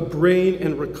about the brain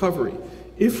and recovery.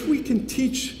 If we can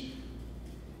teach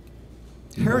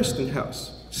Harrison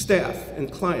House staff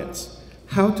and clients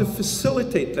how to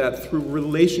facilitate that through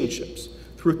relationships,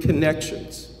 through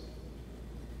connections,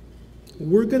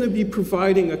 we're going to be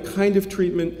providing a kind of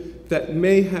treatment that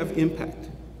may have impact,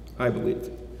 I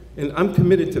believe. And I'm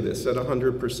committed to this at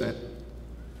 100%.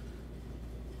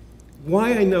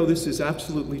 Why I know this is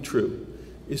absolutely true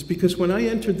is because when I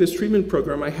entered this treatment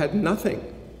program, I had nothing,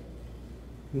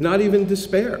 not even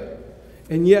despair.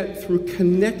 And yet, through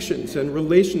connections and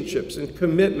relationships and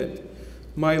commitment,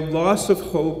 my loss of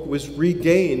hope was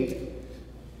regained.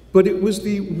 But it was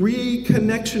the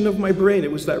reconnection of my brain.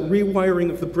 It was that rewiring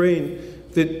of the brain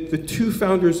that the two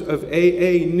founders of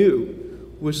AA knew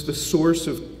was the source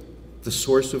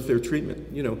of their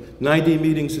treatment. 90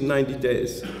 meetings in 90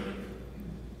 days.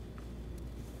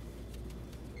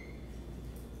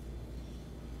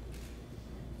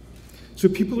 So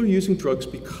people are using drugs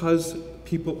because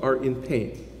people are in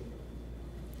pain.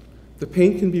 The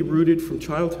pain can be rooted from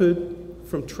childhood,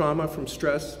 from trauma, from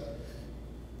stress,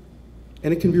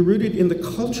 and it can be rooted in the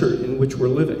culture in which we're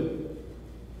living,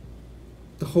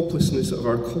 the hopelessness of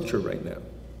our culture right now.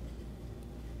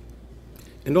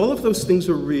 And all of those things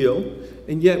are real,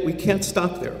 and yet we can't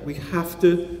stop there. We have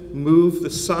to move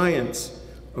the science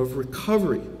of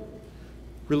recovery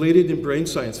related in brain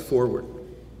science forward.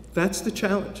 That's the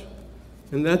challenge.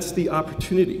 And that's the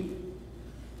opportunity.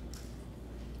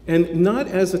 And not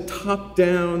as a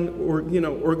top-down or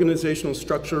organizational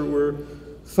structure where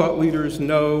thought leaders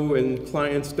know and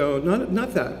clients don't.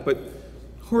 Not that, but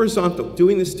horizontal,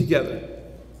 doing this together.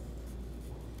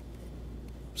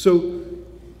 So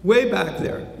way back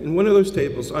there, in one of those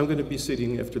tables, I'm going to be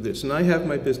sitting after this, and I have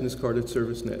my business card at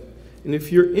ServiceNet. And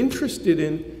if you're interested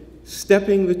in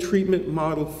stepping the treatment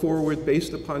model forward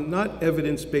based upon not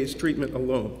evidence-based treatment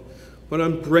alone, but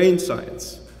on brain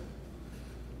science,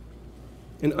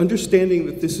 and understanding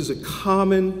that this is a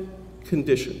common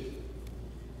condition,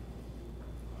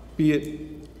 be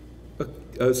it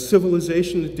a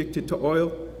civilization addicted to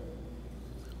oil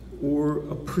or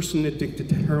a person addicted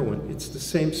to heroin. It's the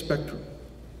same spectrum.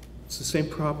 It's the same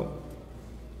problem.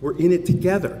 We're in it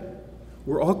together.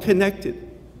 We're all connected.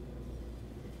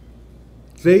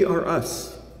 They are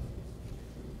us.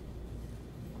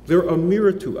 They're a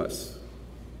mirror to us.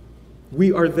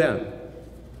 We are them.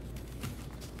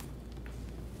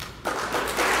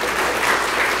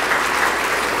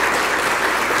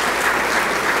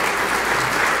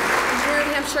 Here in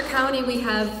Hampshire County, we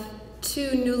have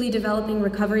 2 newly developing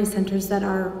recovery centers that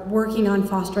are working on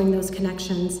fostering those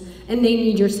connections, and they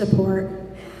need your support.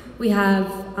 We have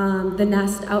the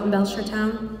Nest out in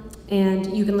Belchertown,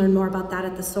 and you can learn more about that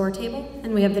at the SOAR table,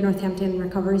 and we have the Northampton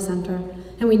Recovery Center,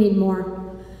 and we need more.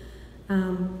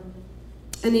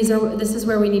 And this is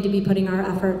where we need to be putting our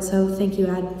effort, so thank you,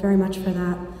 Ed, very much for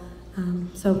that.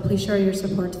 So please show your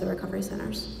support to the recovery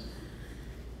centers.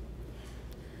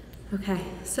 Okay,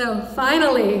 so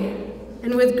finally,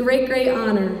 and with great, great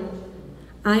honor,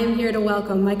 I am here to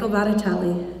welcome Michael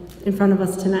Botticelli in front of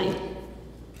us tonight.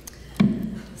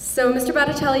 So Mr.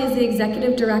 Botticelli is the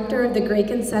Executive Director of the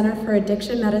Graken Center for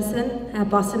Addiction Medicine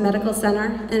at Boston Medical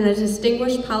Center and a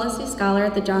Distinguished Policy Scholar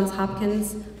at the Johns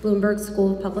Hopkins Bloomberg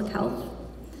School of Public Health.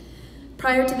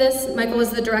 Prior to this, Michael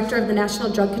was the Director of the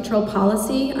National Drug Control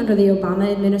Policy under the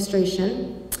Obama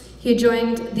administration. He had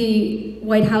joined the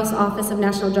White House Office of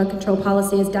National Drug Control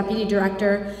Policy as Deputy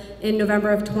Director in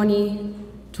November of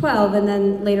 2012 and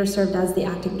then later served as the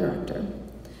Acting Director.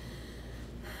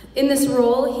 In this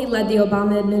role, he led the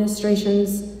Obama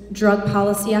administration's drug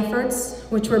policy efforts,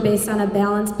 which were based on a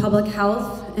balanced public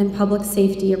health and public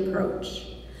safety approach.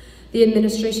 The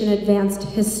administration advanced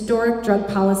historic drug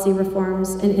policy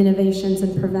reforms and innovations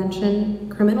in prevention,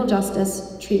 criminal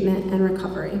justice, treatment, and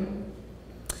recovery.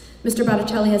 Mr.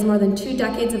 Botticelli has more than 2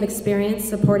 decades of experience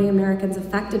supporting Americans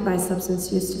affected by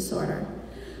substance use disorder.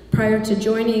 Prior to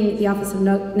joining the Office of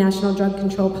National Drug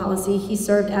Control Policy, he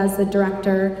served as the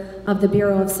Director of the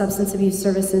Bureau of Substance Abuse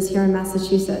Services here in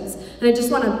Massachusetts. And I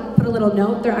just want to put a little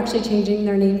note, they're actually changing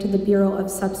their name to the Bureau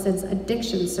of Substance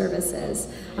Addiction Services.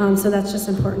 So that's just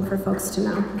important for folks to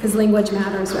know, because language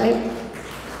matters, right?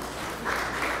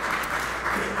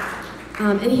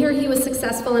 And here he was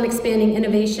successful in expanding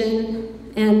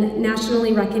innovation and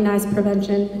nationally recognized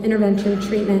prevention, intervention,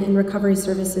 treatment, and recovery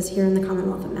services here in the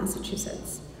Commonwealth of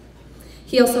Massachusetts.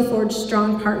 He also forged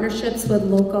strong partnerships with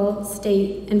local,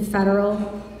 state, and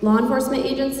federal law enforcement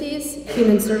agencies,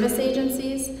 human service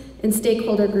agencies, and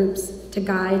stakeholder groups to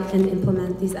guide and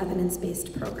implement these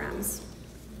evidence-based programs.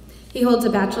 He holds a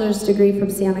bachelor's degree from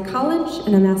Siena College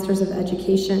and a master's of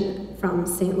education from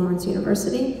St. Lawrence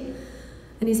University.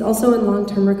 And he's also in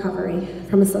long-term recovery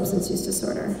from a substance use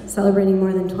disorder, celebrating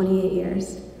more than 28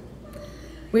 years.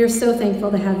 We are so thankful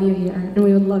to have you here, and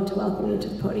we would love to welcome you to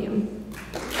the podium.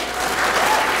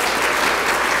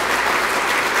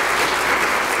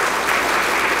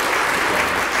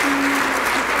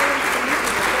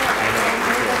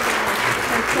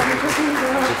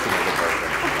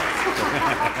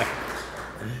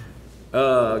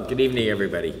 Good evening,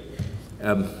 everybody.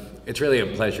 It's really a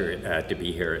pleasure to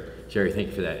be here. Jerry, thank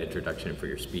you for that introduction and for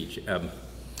your speech. I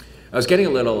was getting a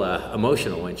little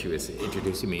emotional when she was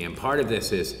introducing me, and part of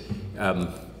this is,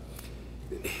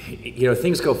 you know,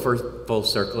 things go full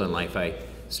circle in life. I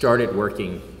started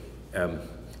working,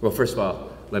 well, first of all,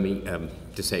 let me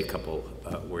just say a couple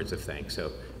words of thanks.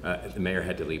 So the mayor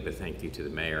had to leave, but thank you to the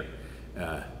mayor.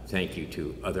 Thank you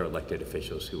to other elected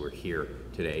officials who were here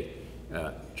today.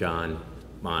 John,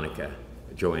 Monica,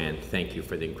 Joanne, thank you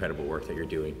for the incredible work that you're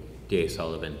doing. D.A.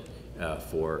 Sullivan,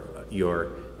 for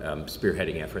your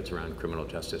spearheading efforts around criminal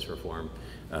justice reform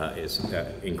is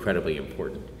incredibly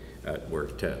important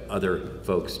work. To other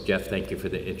folks, Jeff, thank you for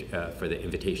the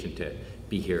invitation to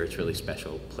be here. It's a really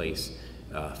special place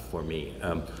for me.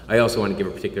 I also want to give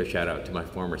a particular shout out to my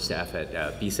former staff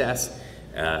at BSAS,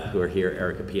 who are here,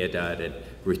 Erica Piedad and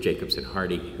Ruth Jacobson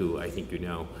Hardy, who I think you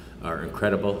know are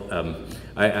incredible.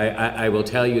 I will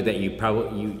tell you that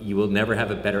you will never have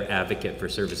a better advocate for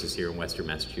services here in Western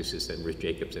Massachusetts than Ruth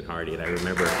Jacobson Hardy. And I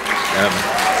remember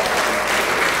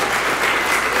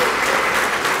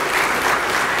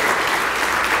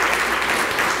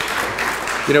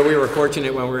you know, we were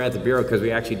fortunate when we were at the Bureau because we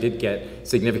actually did get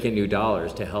significant new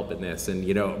dollars to help in this. And,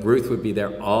 you know, Ruth would be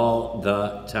there all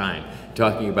the time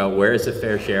talking about where is the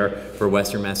fair share for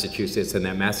Western Massachusetts, and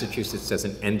that Massachusetts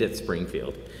doesn't end at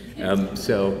Springfield.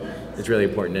 So it's really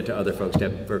important. And to other folks,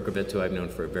 Deb Berkovitz, who I've known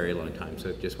for a very long time.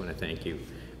 So just want to thank you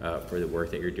for the work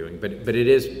that you're doing. But it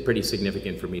is pretty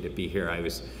significant for me to be here. I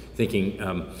was thinking,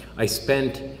 I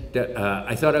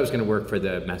thought I was going to work for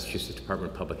the Massachusetts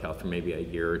Department of Public Health for maybe a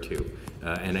year or two,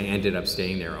 and I ended up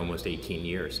staying there almost 18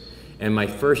 years. And my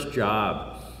first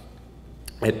job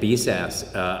at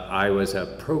BSAS, I was a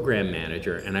program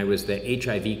manager, and I was the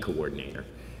HIV coordinator.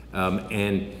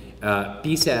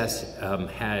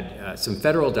 BSAS had some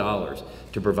federal dollars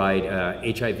to provide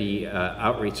HIV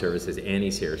outreach services.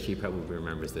 Annie's here, she probably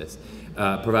remembers this.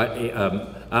 Provide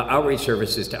outreach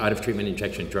services to out-of-treatment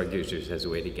injection drug users as a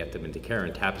way to get them into care,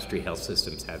 and Tapestry Health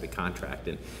Systems had the contract,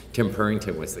 and Tim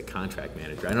Purrington was the contract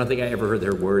manager. I don't think I ever heard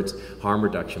their words harm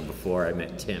reduction before I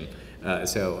met Tim.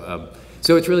 So it's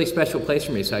a really special place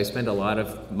for me. So I spent a lot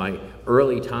of my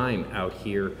early time out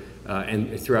here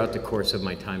and throughout the course of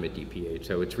my time at DPH.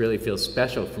 So it really feels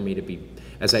special for me to be,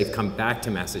 as I've come back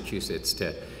to Massachusetts,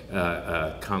 to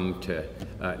come to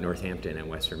Northampton and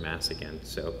Western Mass again.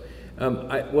 So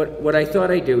what I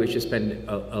thought I'd do is just spend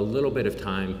a little bit of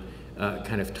time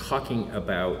kind of talking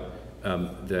about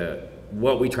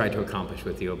what we tried to accomplish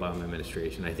with the Obama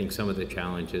administration. I think some of the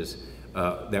challenges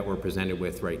that we're presented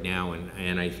with right now,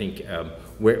 and I think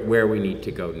where we need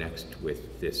to go next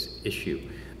with this issue.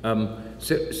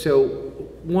 So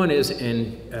one is,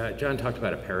 and John talked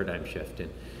about a paradigm shift, and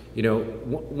you know,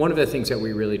 one of the things that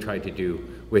we really tried to do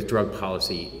with drug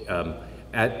policy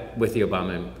with the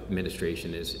Obama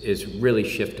administration is really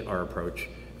shift our approach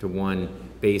to one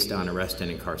based on arrest and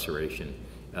incarceration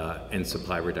and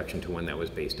supply reduction to one that was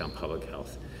based on public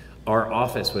health. Our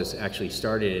office was actually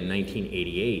started in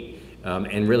 1988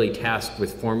 and really tasked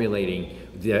with formulating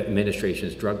the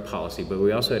administration's drug policy, but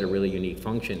we also had a really unique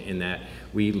function in that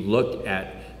we looked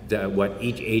at what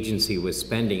each agency was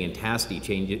spending and tasked each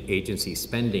agency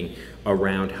spending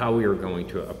around how we were going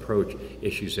to approach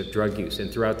issues of drug use.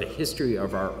 And throughout the history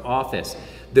of our office,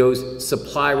 those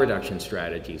supply reduction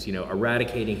strategies, you know,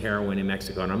 eradicating heroin in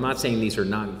Mexico, and I'm not saying these are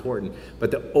not important, but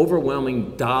the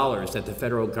overwhelming dollars that the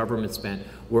federal government spent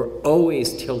were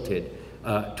always tilted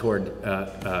toward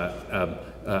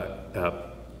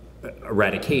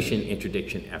eradication,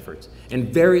 interdiction efforts. And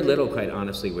very little, quite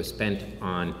honestly, was spent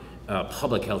on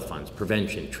public health funds,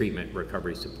 prevention, treatment,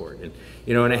 recovery support. And,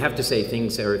 you know, and I have to say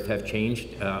things have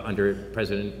changed under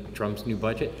President Trump's new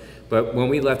budget. But when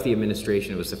we left the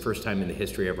administration, it was the first time in the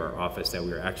history of our office that we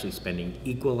were actually spending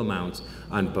equal amounts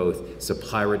on both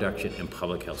supply reduction and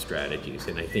public health strategies.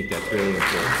 And I think that's really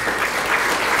important.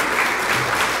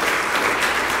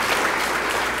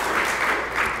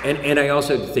 And I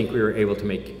also think we were able to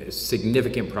make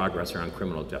significant progress around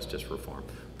criminal justice reform,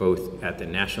 both at the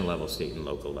national level, state, and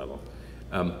local level.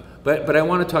 But I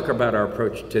want to talk about our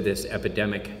approach to this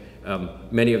epidemic.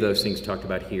 Many of those things talked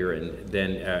about here, and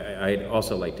then I'd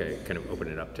also like to kind of open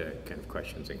it up to kind of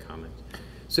questions and comments.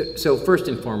 So first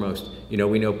and foremost, we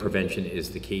know prevention is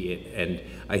the key, and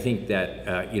I think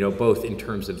that, both in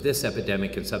terms of this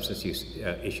epidemic and substance use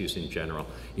issues in general,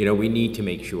 we need to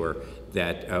make sure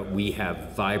that we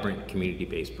have vibrant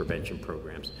community-based prevention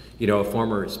programs. A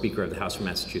former Speaker of the House from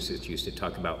Massachusetts used to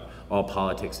talk about all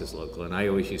politics is local, and I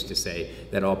always used to say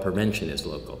that all prevention is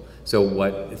local. So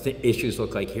what issues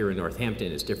look like here in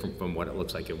Northampton is different from what it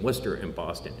looks like in Worcester and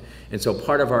Boston. And so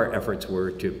part of our efforts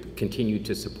were to continue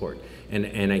to support.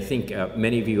 And I think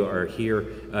many of you are here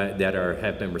that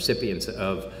have been recipients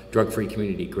of drug-free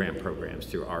community grant programs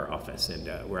through our office.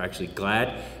 And we're actually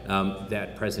glad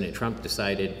that President Trump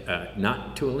decided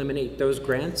not to eliminate those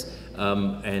grants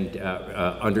and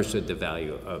understood the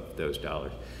value of those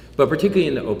dollars. But particularly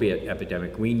in the opiate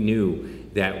epidemic, we knew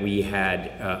that we had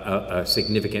a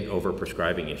significant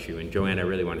overprescribing issue. And Joanne, I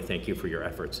really want to thank you for your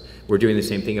efforts. We're doing the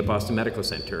same thing at Boston Medical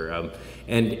Center.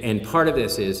 And part of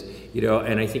this is,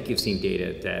 and I think you've seen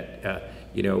data that,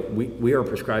 we are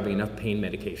prescribing enough pain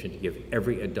medication to give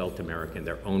every adult American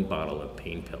their own bottle of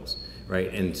pain pills,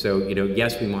 right? And so,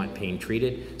 yes, we want pain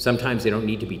treated. Sometimes they don't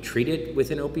need to be treated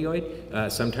with an opioid.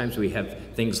 Sometimes we have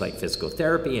things like physical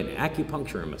therapy and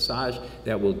acupuncture and massage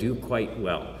that will do quite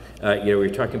well. We were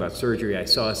talking about surgery. I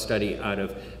saw a study out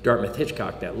of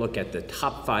Dartmouth-Hitchcock that looked at the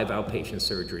top 5 outpatient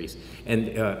surgeries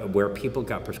and where people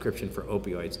got prescription for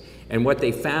opioids. And what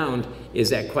they found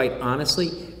is that, quite honestly,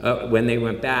 when they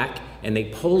went back and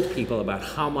they polled people about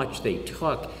how much they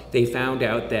took, they found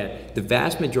out that the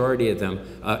vast majority of them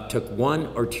took 1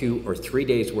 or 2 or 3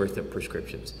 days worth of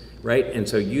prescriptions, right? And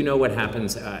so what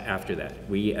happens after that.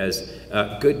 We, as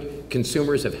good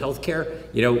consumers of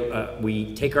healthcare,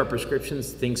 we take our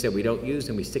prescriptions, things that we don't use,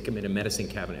 and we stick them in a medicine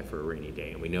cabinet for a rainy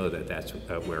day, and we know that that's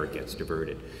where it gets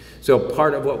diverted. So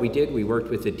part of what we did, we worked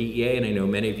with the DEA, and I know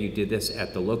many of you did this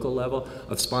at the local level,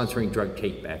 of sponsoring drug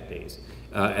take-back days.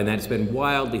 And that's been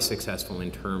wildly successful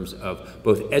in terms of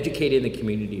both educating the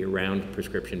community around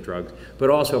prescription drugs, but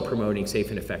also promoting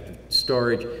safe and effective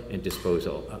storage and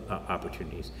disposal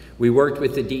opportunities. We worked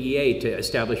with the DEA to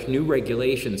establish new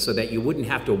regulations so that you wouldn't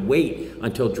have to wait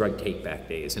until drug take-back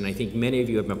days. And I think many of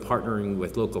you have been partnering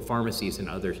with local pharmacies and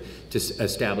others to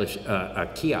establish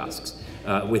kiosks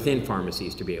within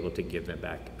pharmacies to be able to give them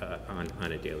back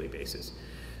on a daily basis.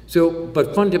 So,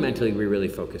 but fundamentally, we really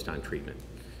focused on treatment.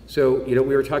 So, we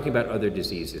were talking about other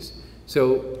diseases.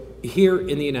 So here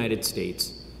in the United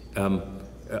States,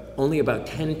 only about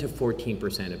 10 to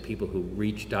 14% of people who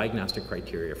reach diagnostic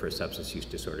criteria for a substance use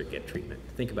disorder get treatment.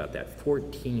 Think about that,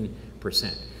 14%.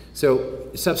 So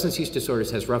substance use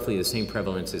disorders has roughly the same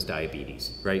prevalence as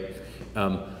diabetes, right?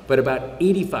 But about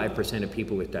 85% of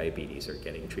people with diabetes are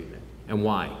getting treatment. And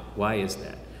why? Why is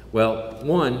that? Well,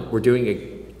 one, we're doing a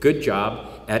good job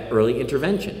at early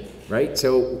intervention, right?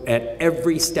 So at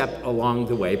every step along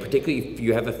the way, particularly if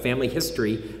you have a family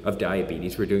history of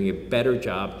diabetes, we're doing a better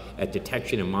job at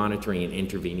detection and monitoring and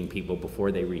intervening people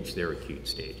before they reach their acute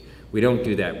stage. We don't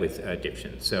do that with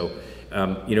addiction. So,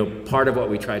 part of what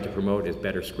we try to promote is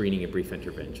better screening and brief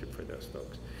intervention for those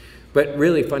folks. But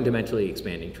really fundamentally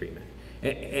expanding treatment.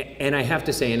 And I have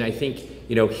to say, and I think,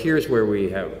 here's where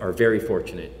we are very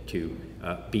fortunate to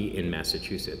be in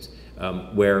Massachusetts,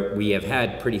 where we have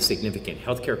had pretty significant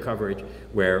healthcare coverage,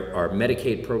 where our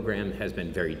Medicaid program has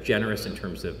been very generous in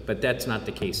terms of, but that's not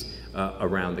the case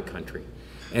around the country.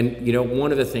 And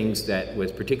one of the things that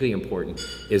was particularly important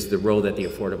is the role that the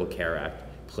Affordable Care Act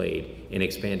played in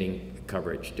expanding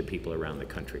coverage to people around the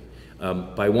country.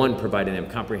 By one, providing them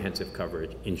comprehensive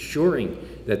coverage, ensuring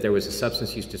that there was a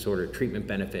substance use disorder treatment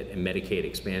benefit and Medicaid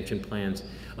expansion plans,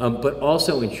 but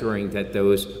also ensuring that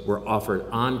those were offered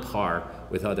on par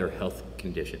with other health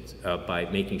conditions by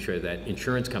making sure that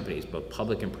insurance companies, both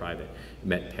public and private,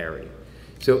 met parity.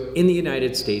 So in the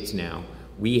United States now,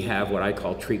 we have what I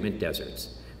call treatment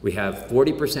deserts. We have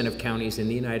 40% of counties in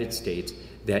the United States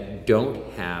that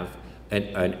don't have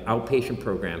an outpatient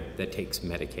program that takes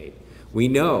Medicaid. We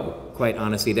know, quite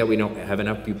honestly, that we don't have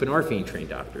enough buprenorphine trained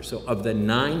doctors. So of the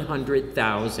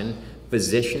 900,000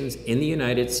 physicians in the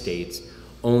United States,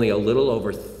 only a little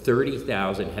over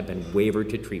 30,000 have been waivered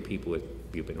to treat people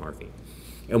with buprenorphine.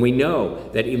 And we know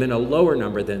that even a lower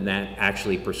number than that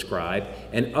actually prescribe,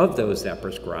 and of those that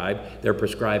prescribe, they're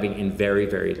prescribing in very,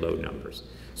 very low numbers.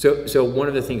 So one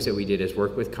of the things that we did is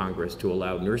work with Congress to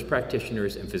allow nurse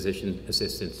practitioners and physician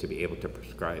assistants to be able to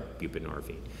prescribe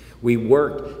buprenorphine. We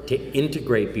worked to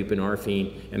integrate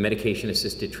buprenorphine and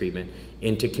medication-assisted treatment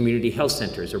into community health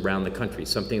centers around the country,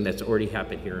 something that's already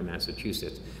happened here in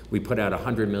Massachusetts. We put out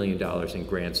 $100 million in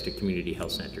grants to community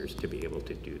health centers to be able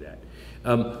to do that.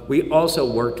 We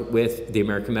also worked with the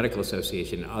American Medical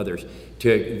Association and others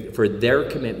for their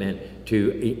commitment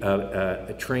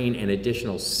to train an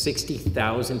additional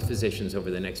 60,000 physicians over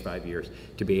the next 5 years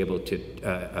to be able to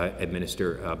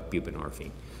administer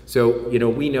buprenorphine. So,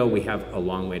 we know we have a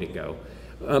long way to go.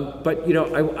 But,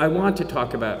 I want to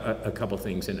talk about a couple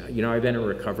things. And, I've been in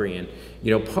recovery, and,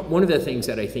 one of the things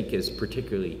that I think is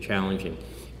particularly challenging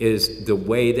is the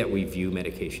way that we view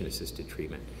medication-assisted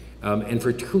treatment. And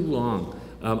for too long,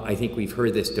 I think we've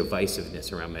heard this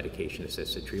divisiveness around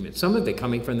medication-assisted treatment. Some of it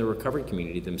coming from the recovery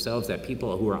community themselves, that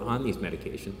people who are on these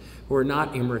medications who are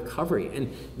not in recovery.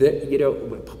 And,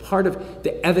 part of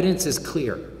the evidence is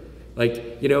clear.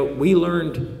 Like, we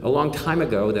learned a long time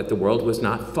ago that the world was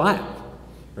not flat,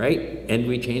 right? And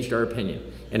we changed our opinion.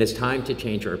 And it's time to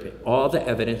change our opinion. All the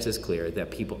evidence is clear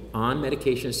that people on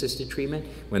medication-assisted treatment,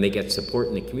 when they get support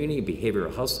in the community,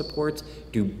 behavioral health supports,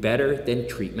 do better than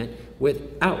treatment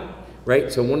without,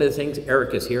 right? So one of the things,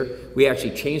 Eric is here, we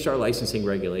actually changed our licensing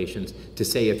regulations to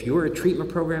say if you're a treatment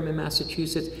program in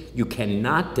Massachusetts, you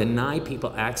cannot deny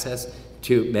people access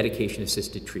to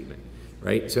medication-assisted treatment.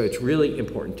 Right? So it's really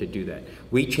important to do that.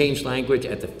 We changed language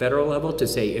at the federal level to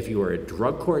say if you are a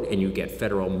drug court and you get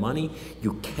federal money,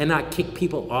 you cannot kick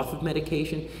people off of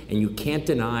medication, and you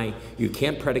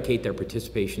can't predicate their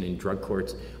participation in drug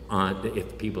courts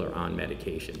if people are on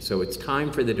medication. So it's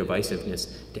time for the divisiveness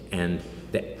to end.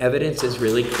 The evidence is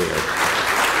really clear.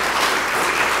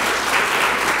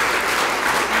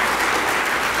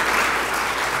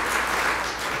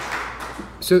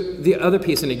 So the other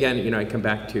piece, and again, I come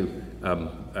back to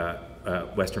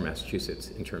Western Massachusetts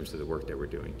in terms of the work that we're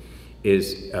doing,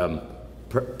 is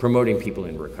promoting people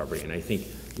in recovery. And I think,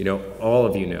 all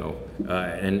of you know,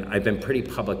 and I've been pretty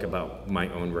public about my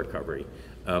own recovery,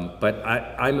 but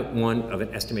I'm one of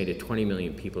an estimated 20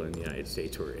 million people in the United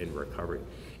States who are in recovery.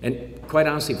 And quite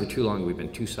honestly, for too long, we've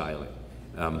been too silent.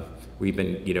 We've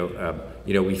been,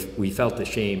 we felt the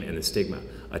shame and the stigma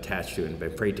attached to it and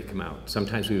been afraid to come out.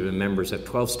 Sometimes we've been members of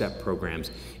 12-step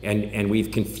programs, and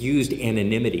we've confused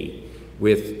anonymity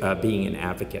with being an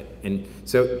advocate. And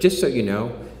so, just so you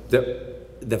know,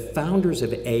 the founders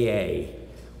of AA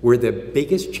were the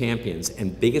biggest champions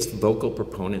and biggest vocal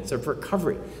proponents of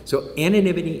recovery. So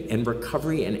anonymity and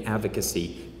recovery and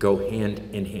advocacy go hand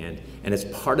in hand, and it's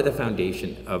part of the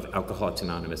foundation of Alcoholics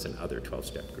Anonymous and other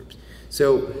 12-step groups.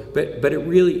 So, but it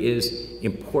really is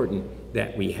important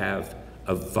that we have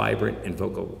a vibrant and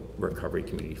vocal recovery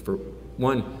community for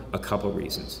a couple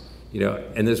reasons,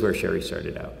 and this is where Sherry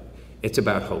started out. It's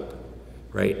about hope,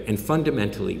 right? And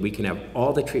fundamentally, we can have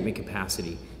all the treatment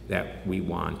capacity that we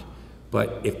want,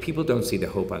 but if people don't see the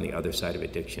hope on the other side of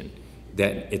addiction,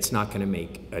 then it's not going to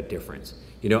make a difference.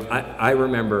 I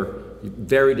remember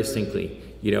very distinctly,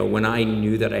 when I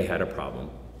knew that I had a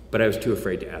problem, but I was too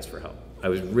afraid to ask for help. I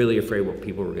was really afraid what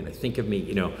people were going to think of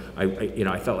me.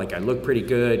 I felt like I looked pretty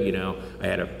good. I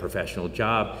had a professional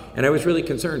job, and I was really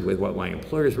concerned with what my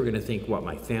employers were going to think, what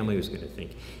my family was going to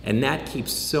think, and that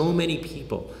keeps so many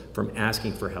people from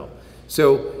asking for help.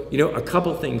 So, a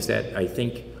couple things that I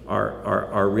think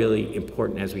are really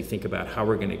important as we think about how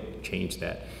we're going to change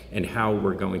that and how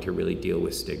we're going to really deal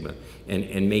with stigma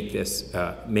and make this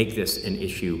an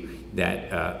issue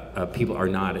that people are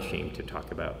not ashamed to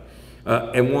talk about.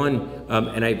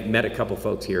 And I've met a couple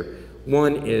folks here.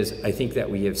 One is, I think that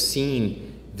we have seen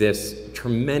this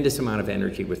tremendous amount of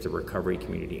energy with the recovery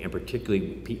community, and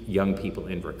particularly young people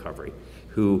in recovery,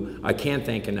 who I can't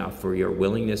thank enough for your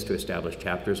willingness to establish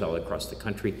chapters all across the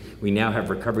country. We now have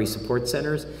recovery support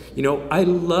centers. I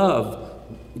love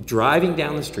driving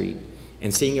down the street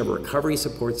and seeing a recovery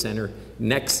support center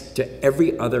next to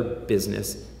every other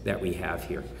business that we have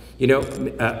here.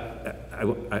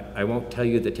 I won't tell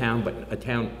you the town, but a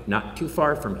town not too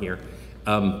far from here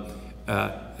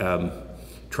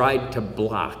tried to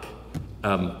block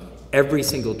every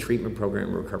single treatment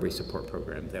program, recovery support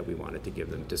program that we wanted to give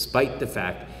them, despite the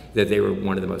fact that they were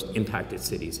one of the most impacted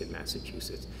cities in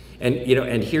Massachusetts. And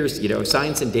and here's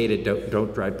science and data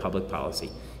don't drive public policy.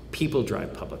 People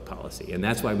drive public policy, and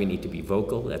that's why we need to be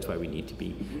vocal. That's why we need to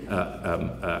be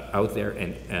out there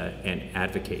and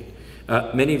advocate.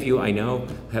 Many of you I know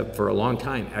have for a long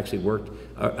time actually worked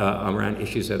around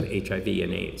issues of HIV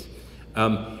and AIDS.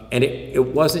 And it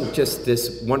wasn't just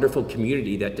this wonderful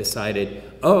community that decided,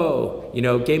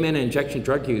 gay men and injection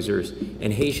drug users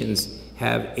and Haitians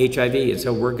have HIV, and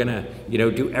so we're gonna,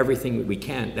 do everything that we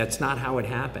can. That's not how it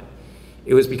happened.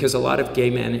 It was because a lot of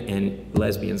gay men and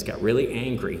lesbians got really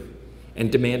angry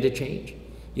and demanded change.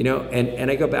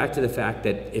 And I go back to the fact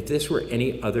that if this were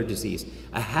any other disease,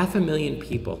 500,000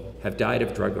 people have died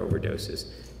of drug overdoses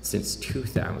since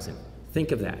 2000.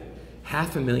 Think of that.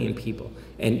 500,000 people.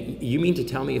 And you mean to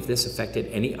tell me if this affected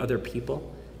any other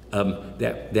people,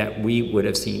 that we would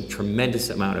have seen tremendous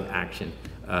amount of action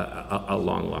a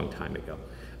long time ago.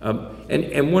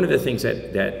 And one of the things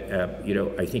that you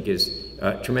know, I think is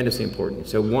tremendously important.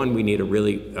 So one, we need a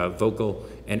really vocal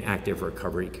and active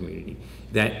recovery community.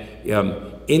 That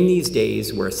in these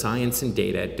days where science and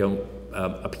data don't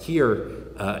appear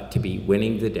to be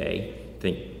winning the day,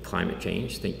 think climate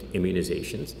change, think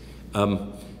immunizations,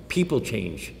 people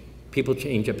change. People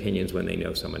change opinions when they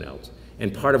know someone else.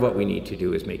 And part of what we need to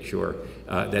do is make sure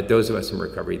that those of us in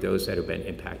recovery, those that have been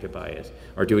impacted by us,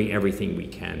 are doing everything we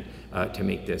can to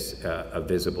make this a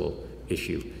visible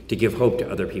issue, to give hope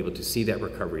to other people, to see that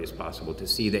recovery is possible, to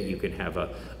see that you can have a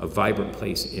vibrant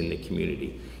place in the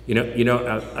community.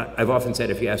 I've often said,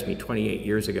 if you asked me 28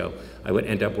 years ago, I would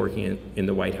end up working in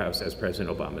the White House as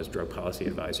President Obama's drug policy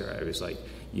advisor. I was like,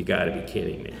 you gotta be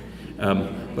kidding me.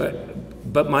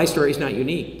 But my story is not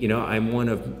unique. I'm one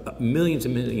of millions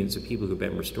and millions of people who've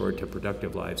been restored to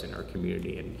productive lives in our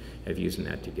community and have used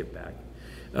that to give back.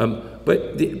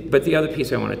 But the other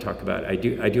piece I want to talk about, I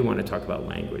do want to talk about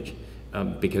language,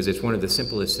 because it's one of the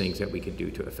simplest things that we can do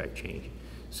to affect change.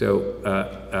 So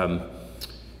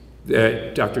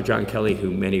Dr. John Kelly,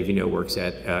 who many of you know works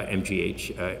at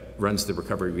MGH, runs the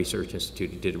Recovery Research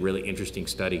Institute, did a really interesting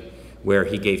study where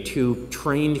he gave two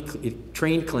trained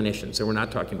clinicians, so we're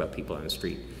not talking about people on the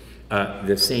street,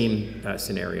 the same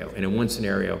scenario. And in one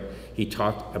scenario, he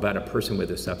talked about a person with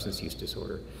a substance use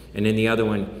disorder. And in the other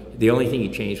one, the only thing he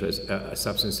changed was a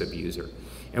substance abuser.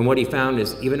 And what he found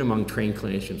is, even among trained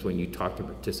clinicians, when you talk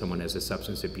to someone as a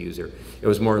substance abuser, it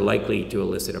was more likely to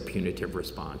elicit a punitive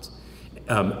response,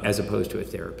 as opposed to a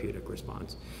therapeutic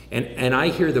response. And I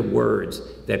hear the words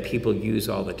that people use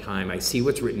all the time. I see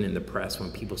what's written in the press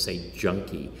when people say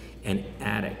junkie and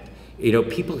addict.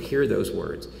 People hear those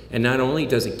words, and not only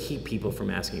does it keep people from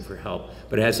asking for help,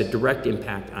 but it has a direct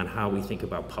impact on how we think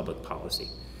about public policy.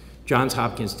 Johns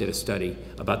Hopkins did a study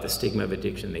about the stigma of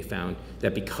addiction. They found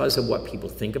that because of what people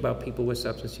think about people with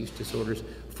substance use disorders,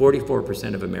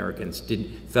 44% of Americans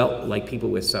felt like people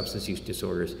with substance use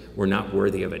disorders were not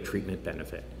worthy of a treatment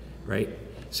benefit, right?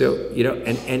 So,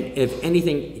 and if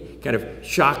anything kind of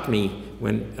shocked me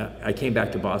when I came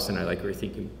back to Boston, I like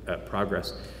rethinking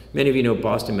progress. Many of you know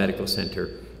Boston Medical Center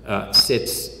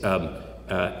sits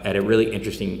at a really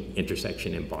interesting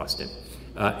intersection in Boston.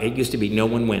 It used to be no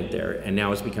one went there, and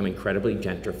now it's become incredibly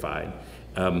gentrified.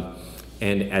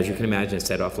 And as you can imagine, it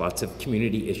set off lots of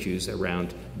community issues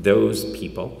around those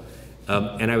people.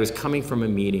 And I was coming from a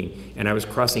meeting, and I was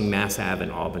crossing Mass Ave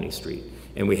and Albany Street.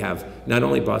 And we have not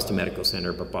only Boston Medical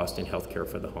Center, but Boston Healthcare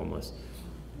for the Homeless.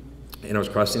 And I was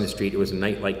crossing the street. It was a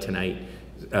night like tonight.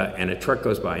 And a truck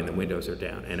goes by and the windows are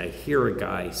down. And I hear a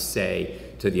guy say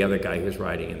to the other guy who's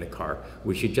riding in the car,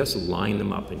 we should just line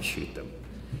them up and shoot them.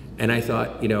 And I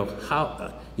thought,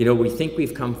 we think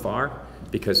we've come far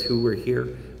because who we're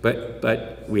here,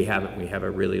 but we haven't. We have a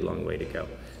really long way to go.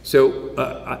 So,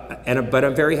 but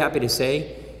I'm very happy to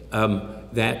say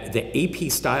that the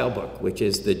AP Style book, which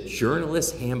is the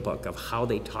journalist's handbook of how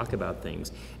they talk about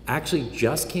things, actually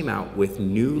just came out with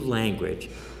new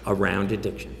language around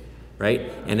addiction.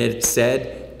 Right? And it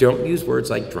said, don't use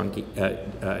words like drunk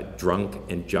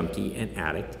and junkie and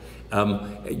addict.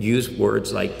 Use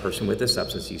words like person with a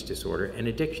substance use disorder and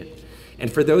addiction.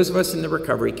 And for those of us in the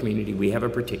recovery community, we have a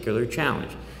particular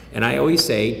challenge. And I always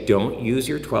say, don't use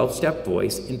your 12-step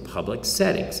voice in public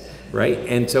settings, right?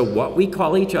 And so what we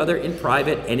call each other in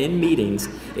private and in meetings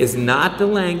is not the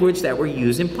language that we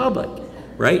use in public,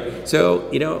 right? So,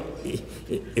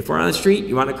 if we're on the street,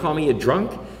 you want to call me a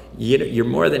drunk, you're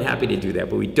more than happy to do that,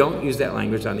 but we don't use that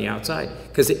language on the outside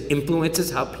because it influences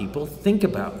how people think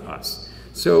about us.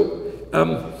 So,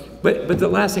 but the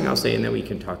last thing I'll say, and then we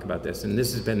can talk about this, and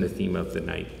this has been the theme of the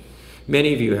night.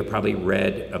 Many of you have probably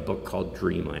read a book called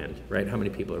Dreamland, right? How many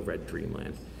people have read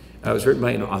Dreamland? It was written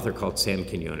by an author called Sam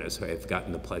Quinones, who I've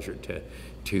gotten the pleasure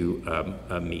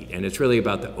to meet, and it's really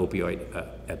about the opioid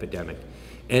epidemic.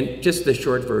 And just the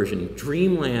short version,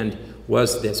 Dreamland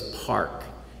was this park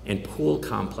and pool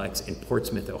complex in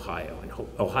Portsmouth, Ohio. And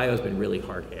Ohio's been really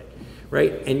hard hit,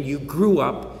 right? And you grew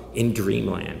up in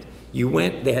Dreamland.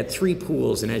 They had 3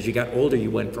 pools, and as you got older, you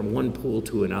went from one pool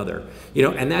to another,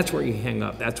 and that's where you hang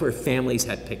up. That's where families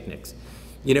had picnics,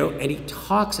 and he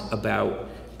talks about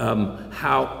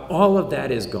how all of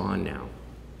that is gone now.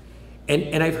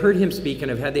 And I've heard him speak,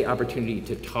 and I've had the opportunity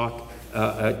to talk,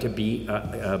 to be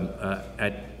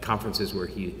at conferences where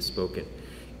he's spoken.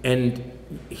 And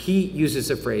he uses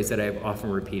a phrase that I've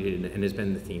often repeated and has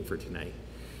been the theme for tonight.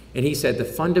 And he said, the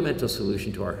fundamental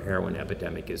solution to our heroin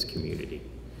epidemic is community.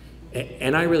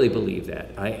 And I really believe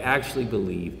that. I actually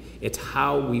believe it's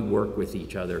how we work with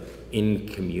each other in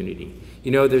community.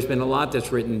 You know, there's been a lot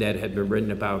that's written that have been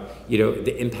written about, you know,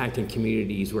 the impact in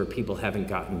communities where people haven't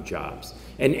gotten jobs.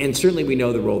 And certainly we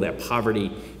know the role that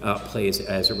poverty plays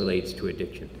as it relates to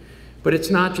addiction. But it's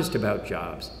not just about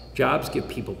jobs. Jobs give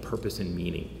people purpose and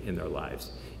meaning in their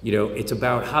lives. You know, it's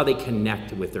about how they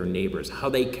connect with their neighbors, how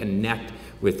they connect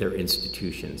with their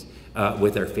institutions,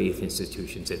 with their faith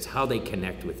institutions. It's how they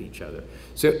connect with each other.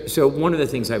 So one of the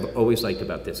things I've always liked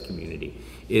about this community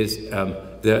is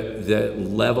the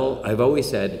level. I've always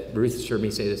said, Ruth has heard me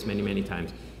say this many, many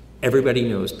times, everybody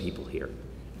knows people here.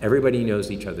 Everybody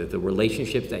knows each other. The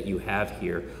relationships that you have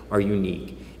here are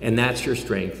unique. And that's your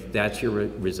strength, that's your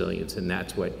resilience, and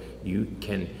that's what you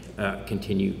can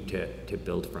continue to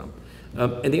build from.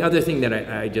 And the other thing that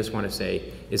I just want to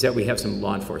say is that we have some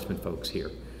law enforcement folks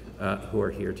here who are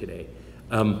here today.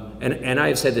 And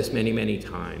I've said this many, many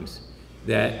times,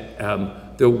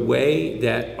 that the way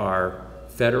that our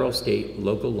federal, state,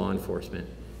 local law enforcement,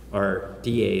 our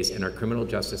DAs, and our criminal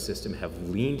justice system have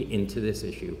leaned into this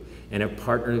issue and have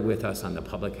partnered with us on the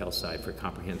public health side for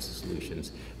comprehensive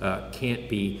solutions can't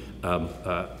be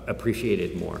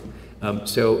appreciated more.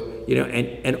 So, you know,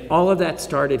 and all of that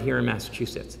started here in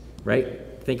Massachusetts, right?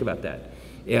 Think about that.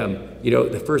 You know,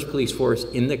 the first police force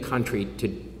in the country to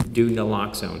do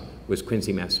naloxone was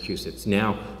Quincy, Massachusetts.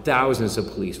 Now, thousands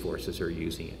of police forces are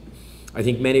using it. I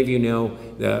think many of you know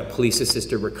the Police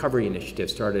Assisted Recovery Initiative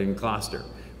started in Gloucester,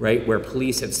 right, where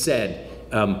police have said,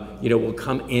 you know, we'll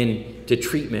come in to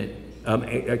treatment,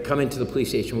 come into the police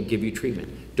station, we'll give you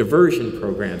treatment. Diversion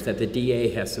programs that the DA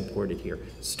has supported here,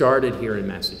 started here in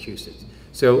Massachusetts.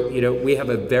 So, you know, we have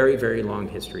a very, very long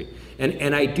history.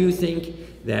 And I do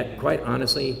think that, quite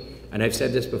honestly, and I've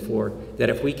said this before, that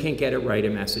if we can't get it right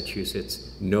in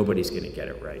Massachusetts, nobody's going to get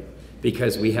it right.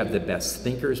 Because we have the best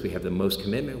thinkers, we have the most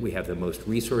commitment, we have the most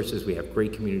resources, we have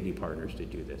great community partners to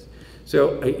do this.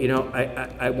 So, you know,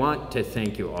 I want to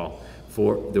thank you all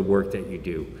for the work that you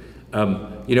do.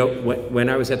 You know, when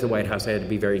I was at the White House, I had to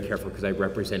be very careful because I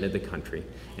represented the country.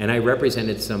 And I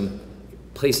represented some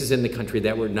places in the country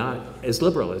that were not as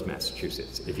liberal as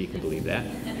Massachusetts, if you can believe that.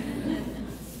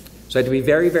 So I had to be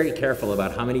very, very careful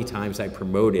about how many times I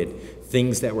promoted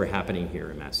things that were happening here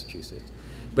in Massachusetts.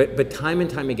 But time and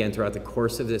time again throughout the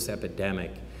course of this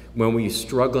epidemic, when we were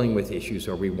struggling with issues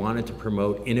or we wanted to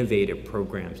promote innovative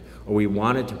programs or we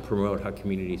wanted to promote how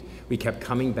communities, we kept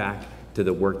coming back to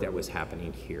the work that was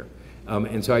happening here.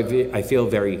 And so I feel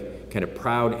very kind of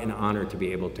proud and honored to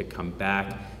be able to come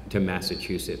back to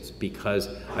Massachusetts because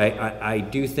I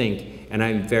do think, and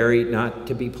I'm very, not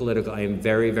to be political, I am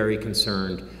very, very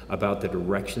concerned about the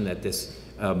direction that this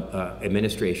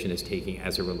administration is taking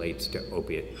as it relates to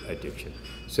opiate addiction.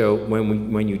 So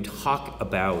when you talk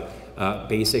about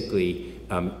basically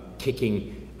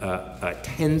kicking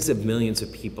tens of millions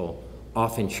of people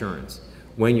off insurance,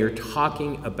 when you're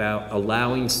talking about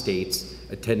allowing states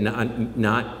to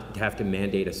not have to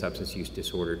mandate a substance use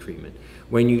disorder treatment,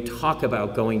 when you talk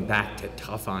about going back to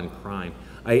tough on crime,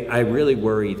 I really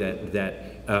worry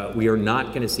that we are not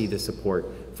going to see the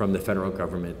support from the federal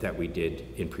government that we did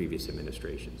in previous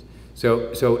administrations.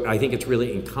 So I think it's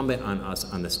really incumbent on us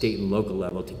on the state and local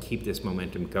level to keep this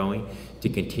momentum going, to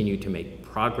continue to make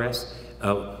progress.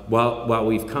 While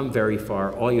we've come very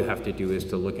far, all you have to do is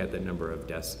to look at the number of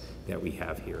deaths that we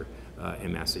have here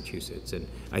in Massachusetts. And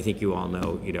I think you all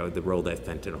know, you know, the role that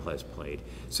fentanyl has played.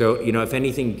 So, you know, if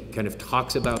anything kind of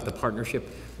talks about the partnership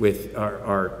with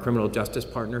our criminal justice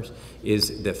partners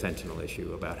is the fentanyl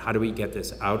issue about how do we get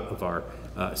this out of our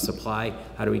supply,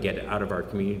 how do we get it out of our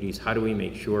communities, how do we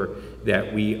make sure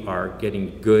that we are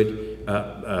getting good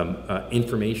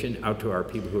information out to our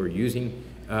people who are using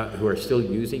who are still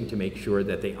using to make sure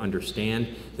that they understand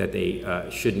that they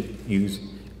shouldn't use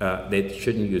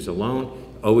alone,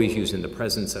 always use in the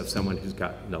presence of someone who's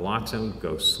got naloxone,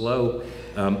 go slow.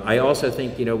 I also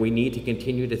think, you know, we need to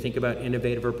continue to think about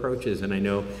innovative approaches, and I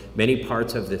know many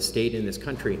parts of the state in this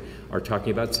country are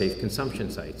talking about safe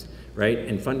consumption sites, right?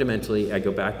 And fundamentally, I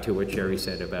go back to what Sherry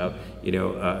said about, you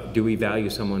know, do we value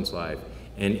someone's life?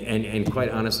 And quite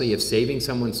honestly, if saving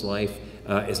someone's life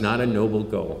is not a noble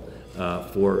goal,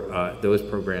 for those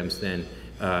programs, then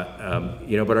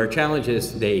you know, but our challenge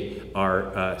is they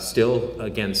are still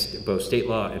against both state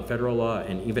law and federal law,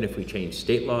 and even if we change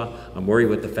state law, I'm worried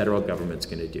what the federal government's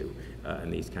going to do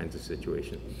in these kinds of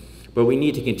situations. But we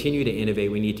need to continue to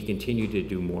innovate, we need to continue to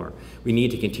do more. We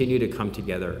need to continue to come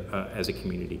together as a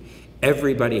community.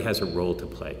 Everybody has a role to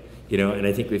play, you know, and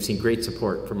I think we've seen great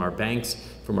support from our banks,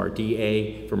 from our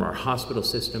DA, from our hospital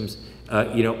systems.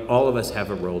 You know, all of us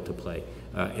have a role to play.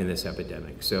 in this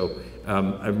epidemic. So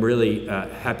I'm really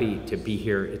happy to be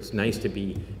here. It's nice to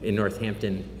be in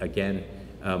Northampton again.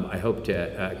 I hope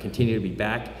to continue to be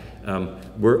back.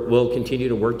 We'll continue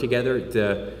to work together.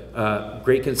 The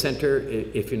Great Consent Center,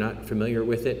 if you're not familiar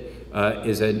with it,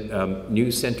 is a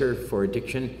new center for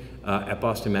addiction at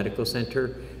Boston Medical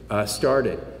Center,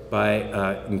 started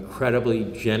by incredibly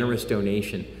generous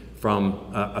donation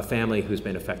from a family who's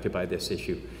been affected by this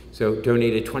issue. So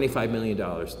donated $25 million,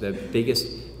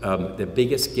 the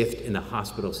biggest gift in the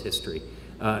hospital's history.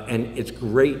 And it's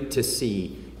great to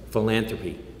see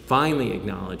philanthropy finally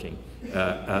acknowledging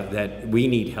that we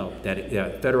need help,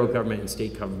 that federal government and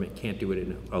state government can't do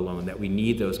it alone, that we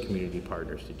need those community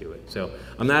partners to do it. So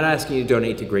I'm not asking you to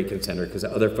donate to Great Consent Center because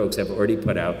other folks have already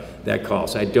put out that call.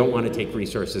 So I don't want to take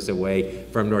resources away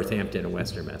from Northampton and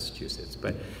Western Massachusetts.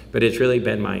 But it's really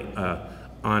been my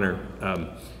honor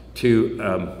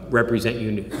to represent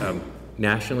you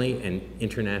nationally and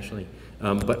internationally,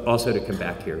 but also to come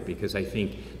back here because I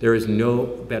think there is no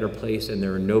better place and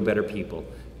there are no better people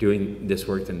doing this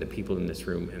work than the people in this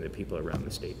room and the people around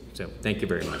the state. So thank you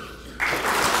very much.